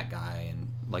 like, this fat guy, and,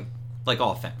 like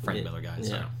all Frank Miller guys.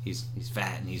 Yeah. So he's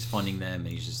fat, and he's funding them, and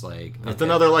he's just, like... Okay. It's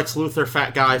another Lex Luthor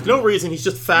fat guy. For no reason, he's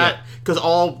just fat, because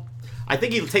I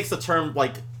think he takes the term,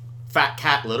 like, fat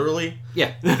cat literally.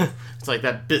 Yeah. It's like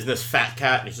that business fat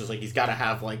cat, and he's just, like, he's got to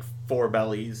have, like, 4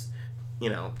 bellies, you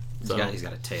know... So. He's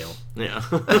got a tail. Yeah.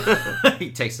 He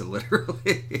takes it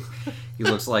literally. He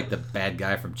looks like the bad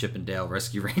guy from Chip and Dale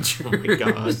Rescue Rangers. Oh my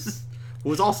god. Who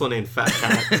was also named Fat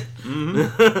Cat.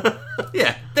 Mm-hmm.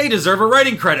 Yeah, they deserve a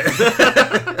writing credit.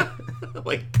 Oh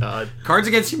my god. Cards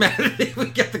Against Humanity. We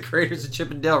get the creators of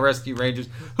Chip and Dale Rescue Rangers.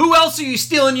 Who else are you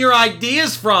stealing your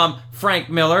ideas from, Frank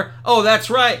Miller? Oh, that's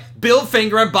right. Bill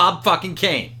Finger and Bob fucking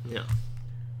Kane. Yeah.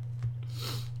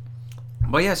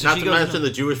 Well, yeah, so not to mention the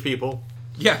Jewish people.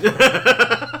 Yeah.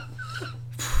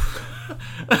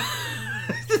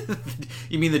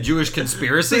 You mean the Jewish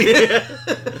conspiracy?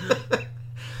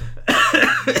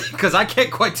 Because I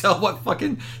can't quite tell what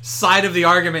fucking side of the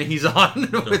argument he's on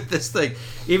with this thing.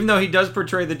 Even though he does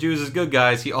portray the Jews as good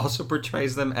guys, he also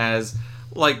portrays them as,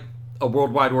 like, a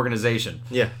worldwide organization.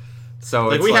 Yeah. So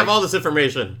like, we have all this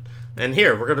information, and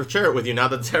here, we're going to share it with you now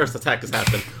that the terrorist attack has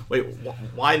happened. Wait,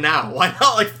 why now? Why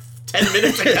not, like... 10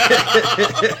 minutes ago.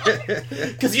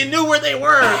 Because you knew where they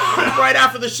were right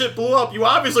after the shit blew up. You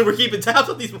obviously were keeping tabs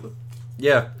on these.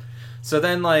 Yeah. So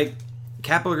then, like,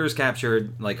 Cat Burglar's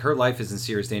captured, like, her life is in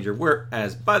serious danger.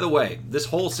 Whereas, by the way, this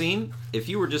whole scene, if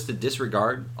you were just to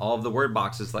disregard all of the word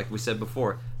boxes, like we said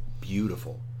before,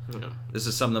 beautiful. Yeah. This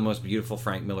is some of the most beautiful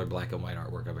Frank Miller black and white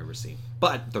artwork I've ever seen.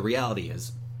 But the reality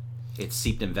is, it's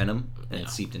seeped in venom, and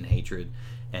it's seeped in hatred,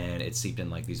 and it's seeped in,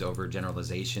 like, these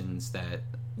overgeneralizations that,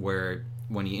 where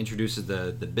when he introduces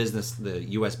the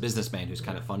U.S. businessman who's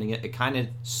kind of funding it, it kind of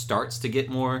starts to get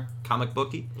more comic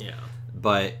booky. Yeah.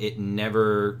 But it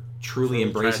never truly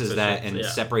embraces that and yeah.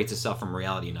 separates itself from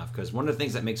reality enough. Because one of the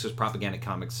things that makes those propaganda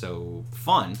comics so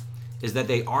fun is that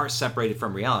they are separated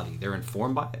from reality. They're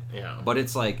informed by it. Yeah. But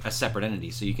it's like a separate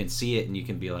entity. So you can see it and you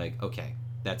can be like, okay,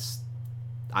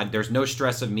 there's no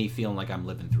stress of me feeling like I'm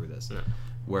living through this. No.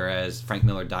 Whereas Frank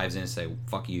Miller dives in and say,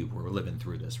 fuck you, we're living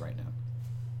through this right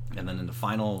now. And then in the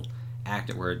final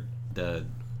act where the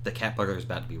cat burglar is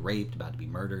about to be raped, about to be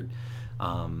murdered,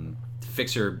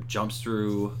 Fixer jumps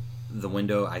through the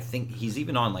window. I think he's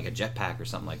even on like a jetpack or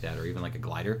something like that, or even like a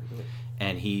glider,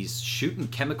 and he's shooting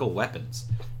chemical weapons.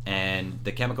 And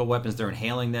the chemical weapons, they're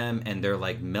inhaling them, and they're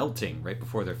like melting right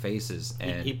before their faces.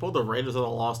 And he pulled the Raiders of the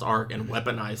Lost Ark and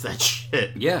weaponized that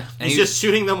shit. Yeah, and he's just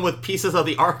shooting them with pieces of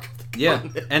the Ark. Yeah,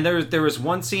 and there was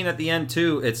one scene at the end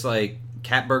too. It's like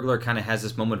Cat Burglar kind of has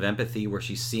this moment of empathy where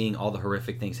she's seeing all the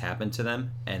horrific things happen to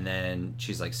them, and then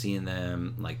she's like seeing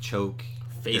them like choke,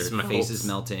 their faces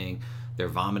melting, they're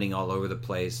vomiting all over the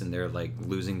place, and they're like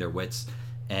losing their wits.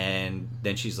 And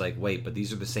then she's like, wait, but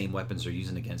these are the same weapons they're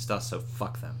using against us, so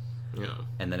fuck them. Yeah.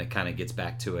 And then it kind of gets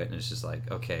back to it, and it's just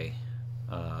like, okay,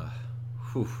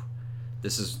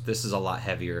 this is a lot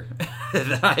heavier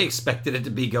than I expected it to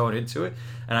be going into it,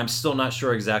 and I'm still not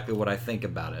sure exactly what I think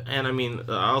about it. And I mean,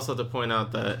 I also have to point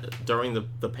out that during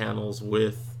the panels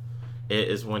with it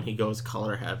is when he goes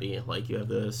color heavy. Like, you have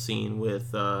the scene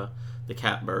with the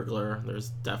cat burglar. There's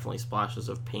definitely splashes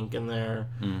of pink in there.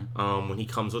 When he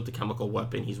comes with the chemical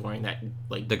weapon, he's wearing that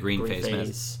like the green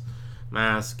face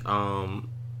mask.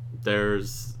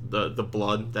 There's the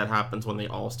blood that happens when they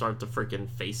all start to freaking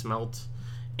face melt.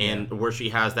 And where she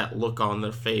has that look on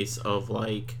their face of,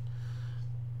 like,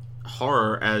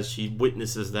 horror as she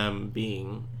witnesses them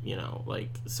being, you know, like,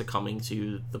 succumbing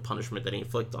to the punishment that he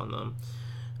inflicted on them.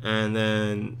 And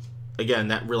then, again,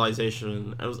 that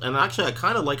realization... And actually, I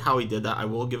kind of like how he did that. I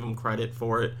will give him credit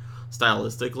for it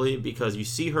stylistically, because you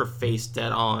see her face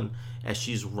dead on as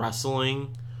she's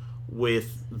wrestling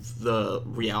with the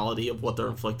reality of what they're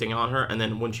inflicting on her. And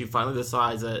then when she finally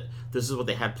decides that this is what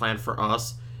they had planned for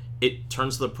us... It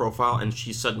turns to the profile, and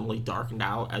she's suddenly darkened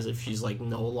out, as if she's, like,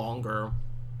 no longer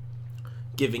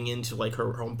giving into, like,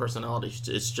 her own personality.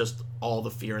 It's just all the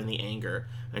fear and the anger.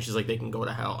 And she's like, they can go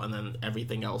to hell, and then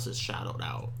everything else is shadowed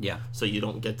out. Yeah. So you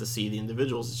don't get to see the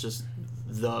individuals. It's just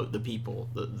the people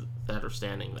that are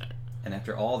standing there. And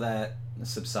after all that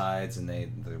subsides and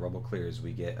the rubble clears,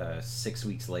 we get 6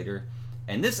 weeks later.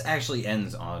 And this actually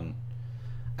ends on...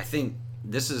 I think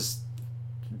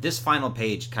this final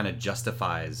page kind of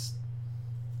justifies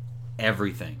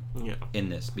everything in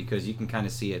this, because you can kind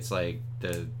of see it's like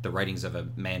the writings of a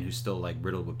man who's still like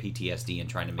riddled with PTSD and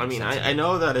trying to make sense of it. I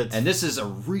know that it's... And this is a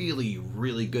really,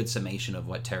 really good summation of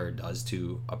what terror does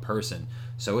to a person.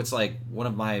 So it's like one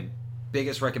of my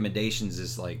biggest recommendations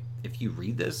is, like, if you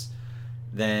read this,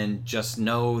 then just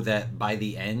know that by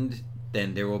the end...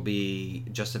 then there will be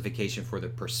justification for the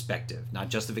perspective. Not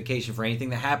justification for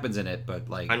anything that happens in it, but,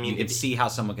 like, you can see how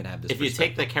someone can have this perspective. If you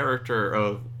take the character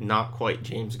of not quite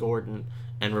James Gordon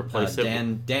and replace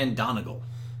him... Dan Donegal.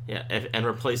 Yeah, and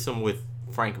replace him with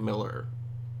Frank Miller,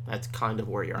 that's kind of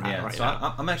where you're at right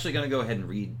now. I'm actually going to go ahead and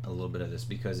read a little bit of this,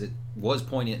 because it was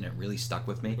poignant and it really stuck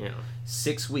with me. Yeah.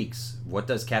 6 weeks. What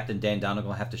does Captain Dan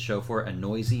Donegal have to show for it? A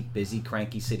noisy, busy,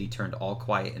 cranky city turned all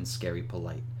quiet and scary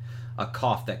polite. A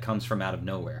cough that comes from out of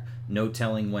nowhere. No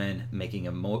telling when, making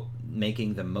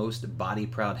the most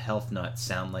body-proud health nut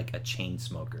sound like a chain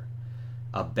smoker.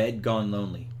 A bed gone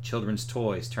lonely. Children's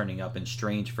toys turning up in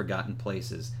strange, forgotten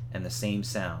places. And the same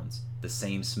sounds, the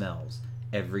same smells,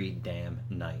 every damn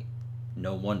night.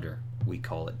 No wonder we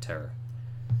call it terror.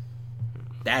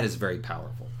 That is very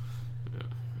powerful.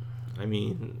 I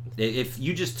mean... If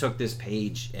you just took this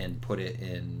page and put it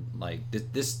in, like,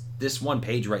 this one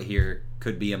page right here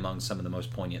could be among some of the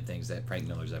most poignant things that Frank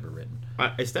Miller's ever written.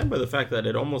 I stand by the fact that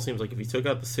it almost seems like if you took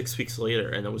out the 6 weeks later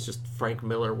and it was just Frank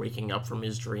Miller waking up from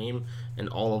his dream and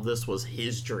all of this was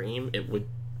his dream, it would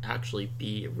actually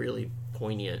be really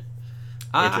poignant.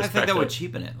 I think that would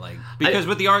cheapen it, like, because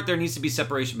with the art there needs to be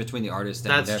separation between the artist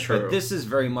and that's true. But this is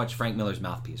very much Frank Miller's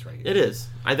mouthpiece right here. It is.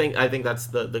 I think that's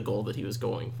the goal that he was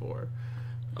going for.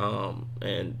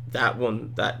 And that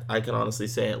one, that I can honestly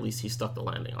say, at least he stuck the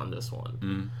landing on this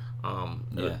one.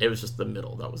 Yeah. It was just the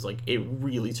middle that was like a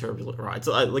really turbulent ride.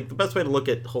 So like the best way to look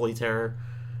at Holy Terror,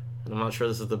 and I'm not sure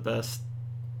this is the best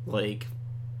like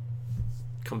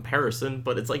comparison,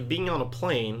 but it's like being on a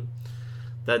plane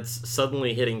that's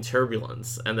suddenly hitting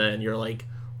turbulence, and then you're like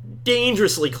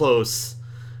dangerously close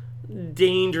to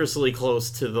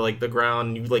the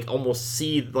ground. You like almost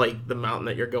see like the mountain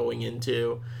that you're going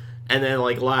into, and then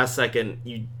like last second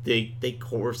they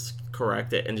course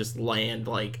correct it and just land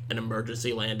like an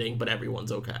emergency landing, but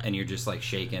everyone's okay. And you're just like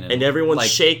shaking, And everyone's like,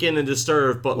 shaken and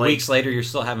disturbed, but like weeks later you're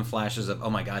still having flashes of, oh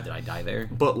my god, did I die there?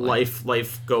 but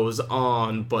life goes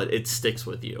on, but it sticks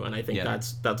with you, and I think Yeah.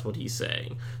 that's what he's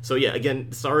saying. So yeah,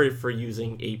 again, sorry for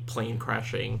using a plane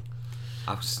crashing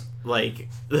I was like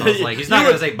he's not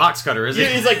gonna say box cutter, is he?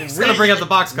 He's like he's gonna bring up the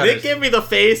box cutters. Nick, give me the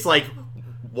face like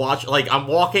watch, like I'm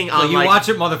walking on you like, watch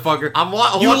it, motherfucker. I'm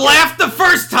you walking- laughed the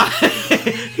first time.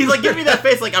 He's like, give me that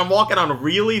face like I'm walking on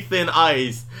really thin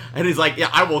ice. And he's like, yeah,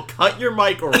 I will cut your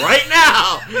mic right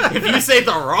now if you say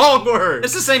the wrong word.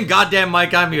 It's the same goddamn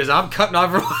mic I'm using. I'm cutting off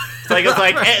everyone. It's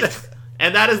like,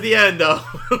 and that is the end, though.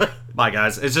 Bye,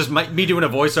 guys. It's just me doing a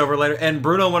voiceover later. And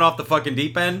Bruno went off the fucking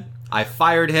deep end. I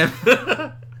fired him.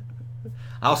 I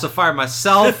also fired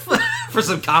myself for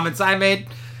some comments I made.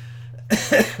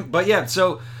 But yeah,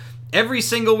 so every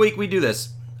single week we do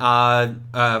this.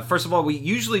 First of all, we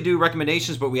usually do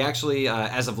recommendations, but we actually,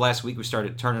 as of last week, we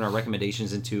started turning our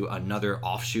recommendations into another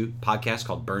offshoot podcast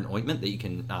called Burn Ointment that you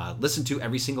can listen to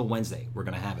every single Wednesday. We're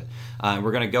going to have it.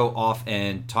 We're going to go off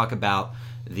and talk about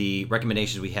the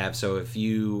recommendations we have. So if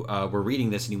you were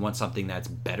reading this and you want something that's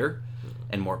better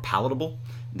and more palatable,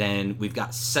 then we've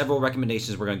got several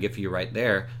recommendations we're going to give for you right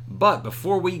there. But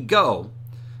before we go,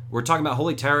 we're talking about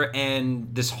Holy Terror,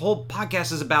 and this whole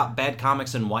podcast is about bad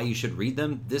comics and why you should read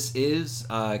them. This is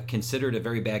considered a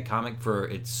very bad comic for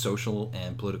its social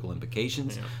and political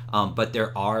implications, but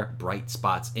there are bright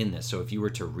spots in this. So if you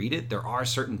were to read it, there are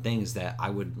certain things that I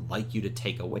would like you to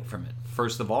take away from it.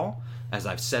 First of all, as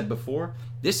I've said before,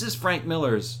 this is Frank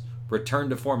Miller's return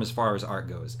to form as far as art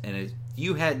goes. And if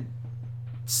you had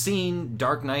seen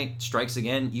Dark Knight Strikes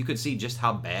Again, you could see just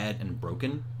how bad and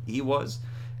broken he was.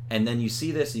 And then you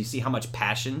see this, and you see how much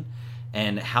passion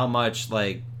and how much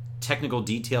like technical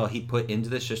detail he put into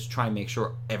this just to try and make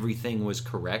sure everything was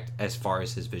correct as far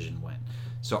as his vision went.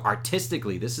 So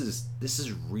artistically, this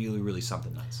is really, really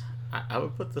something nice. I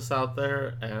would put this out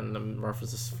there and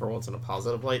reference this for once in a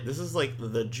positive light. This is like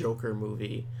the Joker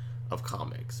movie of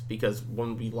comics, because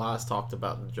when we last talked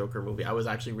about the Joker movie, I was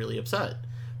actually really upset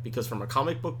because from a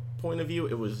comic book point of view,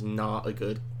 it was not a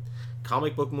good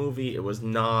comic book movie. It was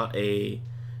not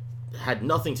had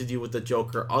nothing to do with the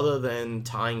Joker other than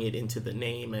tying it into the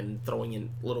name and throwing in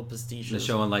little pastiches.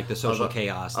 Showing like the social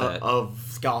chaos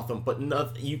of Gotham, but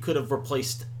you could have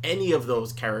replaced any of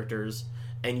those characters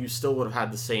and you still would have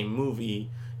had the same movie.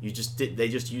 They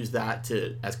just used that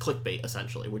as clickbait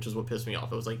essentially, which is what pissed me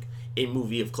off. It was like a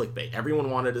movie of clickbait. Everyone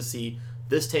wanted to see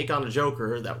this take on a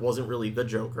Joker that wasn't really the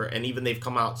Joker, and even they've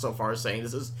come out so far as saying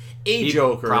this is a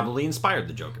Joker. Probably inspired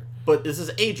the Joker. But this is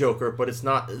a Joker, but it's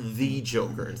not the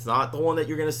Joker. It's not the one that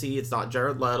you're going to see. It's not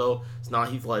Jared Leto. It's not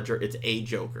Heath Ledger. It's a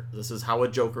Joker. This is how a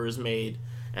Joker is made.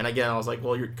 And again, I was like,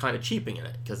 well, you're kind of cheaping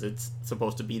it because it's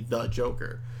supposed to be the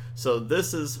Joker. So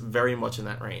this is very much in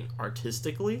that vein.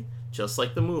 Artistically, just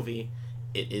like the movie,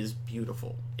 it is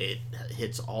beautiful. It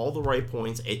hits all the right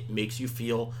points. It makes you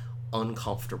feel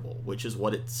uncomfortable, which is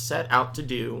what it's set out to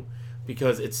do,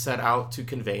 because it's set out to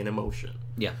convey an emotion.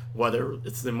 Yeah. Whether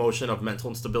it's the emotion of mental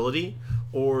instability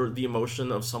or the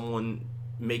emotion of someone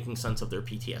making sense of their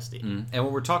PTSD. And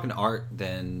when we're talking art,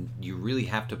 then you really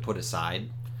have to put aside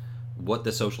what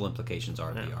the social implications are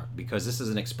of the art, because this is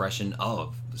an expression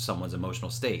of someone's emotional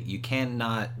state. You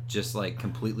cannot just like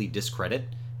completely discredit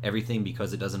everything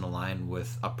because it doesn't align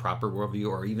with a proper worldview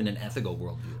or even an ethical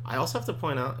worldview. I also have to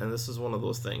point out, and this is one of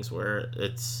those things where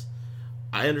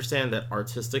I understand that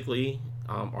artistically,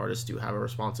 artists do have a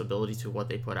responsibility to what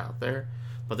they put out there,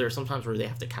 but there are some times where they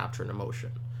have to capture an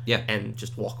emotion, and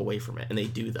just walk away from it, and they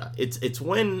do that. It's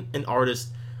when an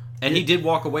artist, and he did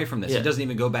walk away from this. He doesn't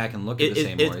even go back and look at the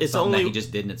same more. It's something that he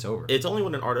just did, and it's over. It's only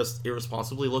when an artist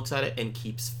irresponsibly looks at it and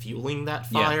keeps fueling that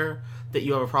fire that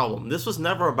you have a problem. This was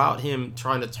never about him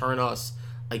trying to turn us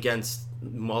against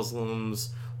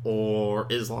Muslims or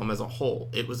Islam as a whole.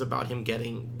 It was about him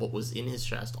getting what was in his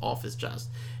chest off his chest,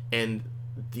 and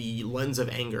the lens of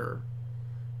anger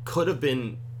could have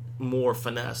been more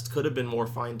finessed, could have been more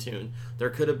fine-tuned. There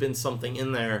could have been something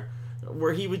in there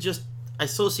where he would just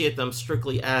associate them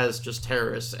strictly as just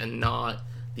terrorists and not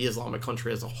the Islamic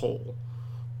country as a whole.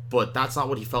 But that's not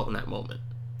what he felt in that moment.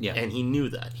 Yeah. And he knew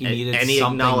that. He needed and he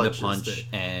something to acknowledges punch, it.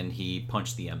 and he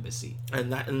punched the embassy.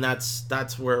 And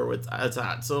that's where it's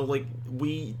at. So like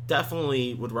we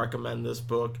definitely would recommend this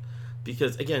book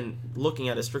because again, looking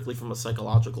at it strictly from a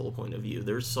psychological point of view,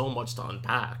 there's so much to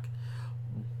unpack.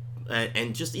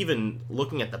 And just even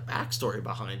looking at the backstory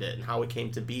behind it and how it came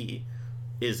to be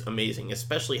is amazing,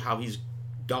 especially how he's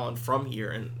gone from here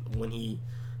and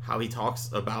how he talks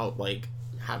about like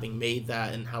having made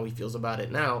that and how he feels about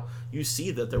it now. You see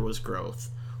that there was growth.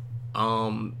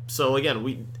 So again,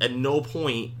 we at no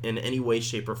point in any way,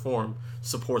 shape, or form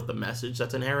support the message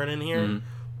that's inherent in here,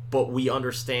 but we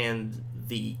understand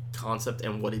the concept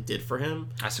and what it did for him.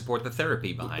 I support the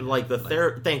therapy behind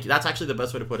it. Thank you. That's actually the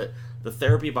best way to put it. The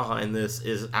therapy behind this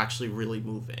is actually really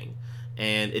moving.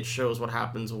 And it shows what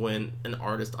happens when an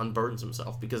artist unburdens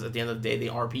himself. Because at the end of the day, they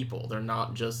are people. They're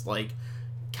not just like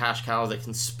cash cows that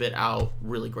can spit out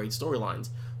really great storylines.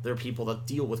 They're people that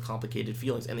deal with complicated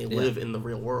feelings and they live in the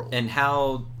real world. And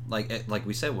how, like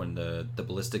we said, when the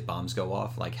ballistic bombs go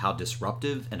off, like how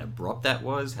disruptive and abrupt that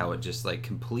was, how it just like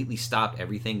completely stopped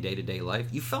everything day-to-day life.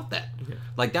 You felt that. Yeah.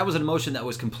 Like that was an emotion that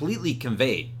was completely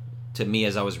conveyed to me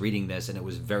as I was reading this, and it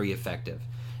was very effective.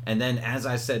 And then, as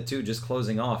I said too, just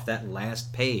closing off, that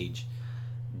last page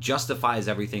justifies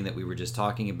everything that we were just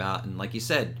talking about. And like you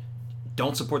said,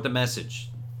 don't support the message,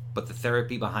 but the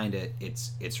therapy behind it,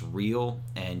 it's real,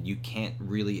 and you can't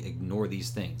really ignore these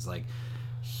things. Like,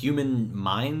 human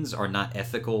minds are not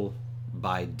ethical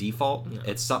by default. No.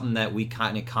 It's something that we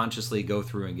kind of consciously go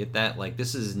through and get that. Like,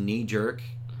 this is knee-jerk.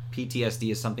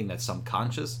 PTSD is something that's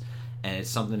subconscious, and it's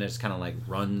something that's kind of like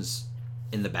runs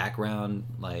in the background,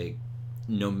 like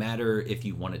no matter if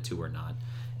you want it to or not.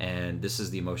 And this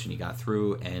is the emotion he got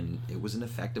through, and it was an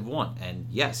effective one. And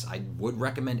yes, I would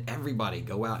recommend everybody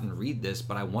go out and read this,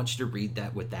 but I want you to read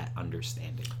that with that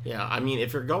understanding. Yeah, I mean,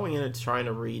 if you're going in and trying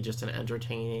to read just an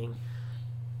entertaining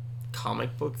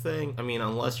comic book thing, I mean,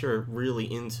 unless you're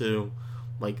really into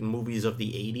like movies of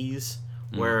the 80s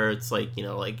where it's like, you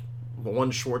know, like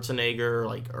one Schwarzenegger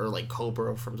or like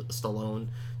Cobra from Stallone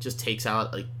just takes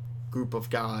out a group of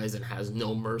guys and has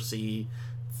no mercy,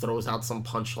 throws out some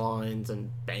punchlines and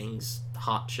bangs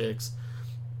hot chicks.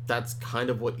 That's kind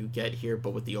of what you get here,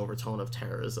 but with the overtone of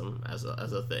terrorism as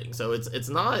a thing. So it's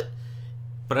not.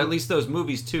 But at least those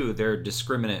movies too, they're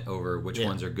discriminate over which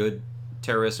ones are good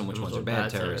terrorists and which ones are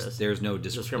bad terrorists. There's no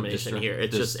discrimination here.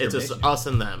 It's just us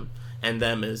and them. And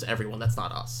them is everyone that's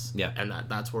not us. Yeah. And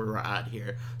that's where we're at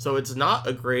here. So it's not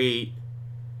a great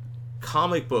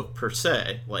comic book per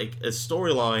se. Like, a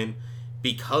storyline,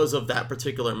 because of that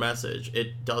particular message,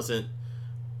 it doesn't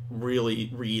really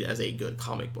read as a good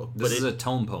comic book. This is a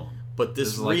tone poem. But this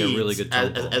is like a really good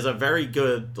tone poem. As a very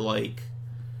good, like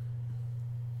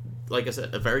I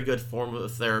said, a very good form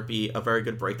of therapy, a very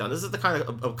good breakdown. This is the kind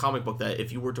of comic book that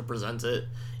if you were to present it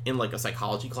in like a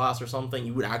psychology class or something,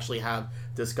 you would actually have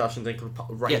discussions and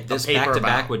write this a paper back to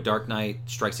back with Dark Knight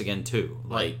Strikes Again 2.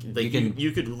 Like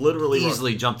you could literally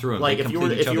easily jump through them. Like if you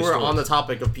were on the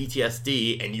topic of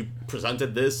PTSD and you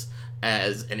presented this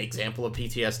as an example of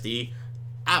PTSD,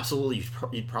 absolutely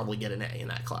you'd probably get an A in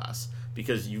that class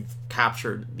because you've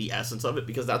captured the essence of it,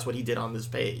 because that's what he did on this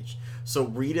page. So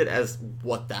read it as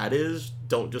what that is.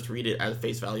 Don't just read it at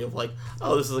face value of like,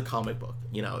 oh, this is a comic book.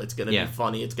 You know, it's gonna be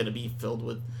funny. It's gonna be filled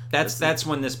with. That's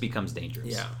when this becomes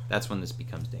dangerous. Yeah, that's when this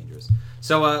becomes dangerous.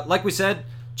 So, like we said,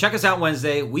 check us out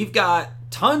Wednesday. We've got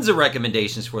tons of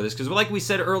recommendations for this because, like we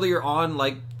said earlier on,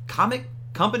 like comic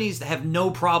companies have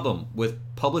no problem with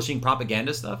publishing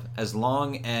propaganda stuff as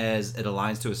long as it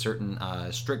aligns to a certain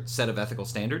strict set of ethical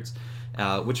standards.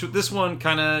 Which this one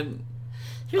kind of.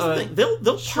 Here's the thing: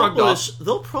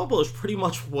 they'll publish pretty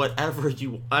much whatever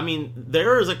you. I mean,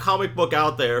 there is a comic book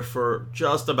out there for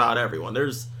just about everyone.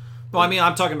 Well, I mean,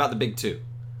 I'm talking about the big two.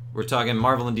 We're talking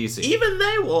Marvel and DC. Even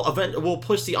they will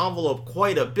push the envelope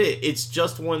quite a bit. It's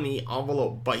just when the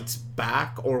envelope bites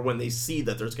back, or when they see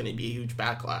that there's going to be a huge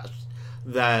backlash,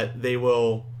 that they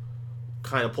will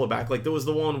kind of pull back. Like there was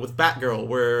the one with Batgirl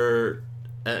where,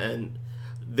 and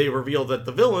they revealed that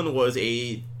the villain was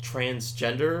a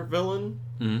transgender villain.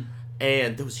 Mm-hmm.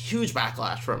 And there was huge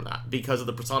backlash from that because of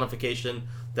the personification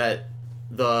that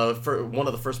one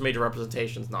of the first major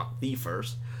representations, not the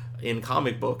first, in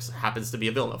comic books happens to be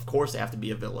a villain. Of course they have to be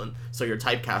a villain, so you're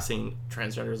typecasting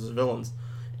transgenders as villains.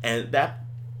 And that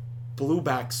blew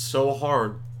back so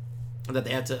hard that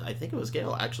they had to, I think it was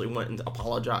Gail actually went and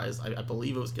apologized. I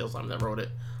believe it was Gail Simon that wrote it.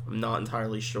 I'm not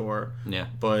entirely sure. Yeah.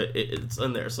 But it's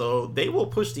in there. So they will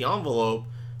push the envelope,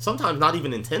 sometimes not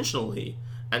even intentionally.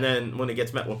 And then when it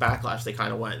gets met with backlash, they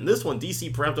kind of went. And this one,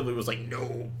 DC preemptively was like,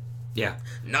 no. Yeah.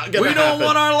 Not gonna happen. We don't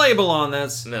want our label on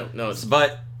this. No.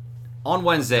 But on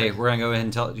Wednesday, we're going to go ahead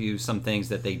and tell you some things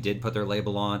that they did put their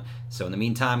label on. So in the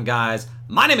meantime, guys,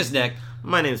 my name is Nick.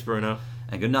 My name's Bruno.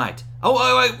 And good night.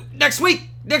 Oh, next week,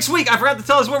 I forgot to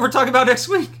tell us what we're talking about next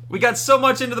week. We got so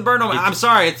much into the burn. I'm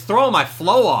sorry, it's throwing my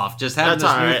flow off just having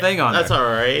this new thing on That's there.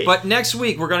 all right. But next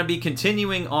week, we're going to be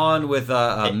continuing on with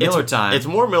Miller Time. It's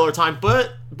more Miller Time,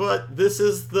 but this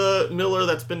is the Miller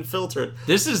that's been filtered.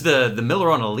 This is the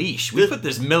Miller on a leash. We put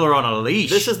this Miller on a leash.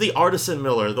 This is the artisan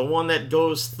Miller, the one that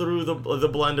goes through the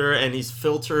blender and he's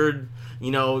filtered,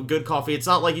 good coffee. It's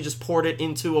not like you just poured it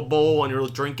into a bowl and you're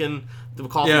drinking the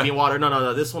coffee being water.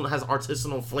 No. This one has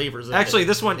artisanal flavors in Actually, it.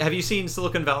 this one, have you seen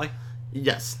Silicon Valley?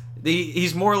 Yes.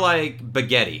 He's more like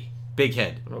Baghetti, Big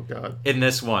Head. Oh, God. In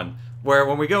this one. Where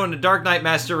when we go into Dark Knight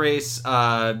Master Race,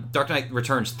 Dark Knight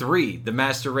Returns 3, the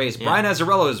Master Race, Brian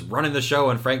Azzarello is running the show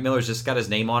and Frank Miller's just got his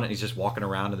name on it and he's just walking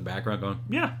around in the background going,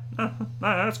 yeah,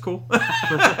 that's cool.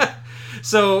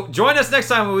 So join us next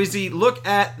time when we look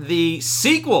at the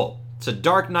sequel to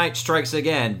Dark Knight Strikes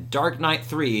Again, Dark Knight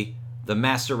 3, The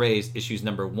Master Race, issues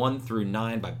number 1 through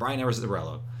 9 by Brian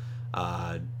Azzarello.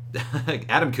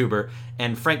 Adam Kuber,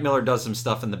 and Frank Miller does some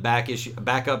stuff in the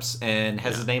backups and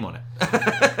has his name on it.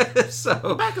 So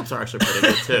Backups are actually pretty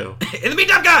good too. In the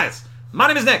meantime, guys, my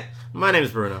name is Nick. My name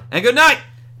is Bruno. And good night.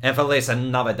 And feliz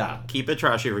Navidad. Keep it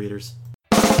trashy, readers.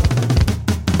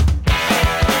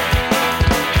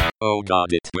 Oh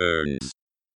God, it burns.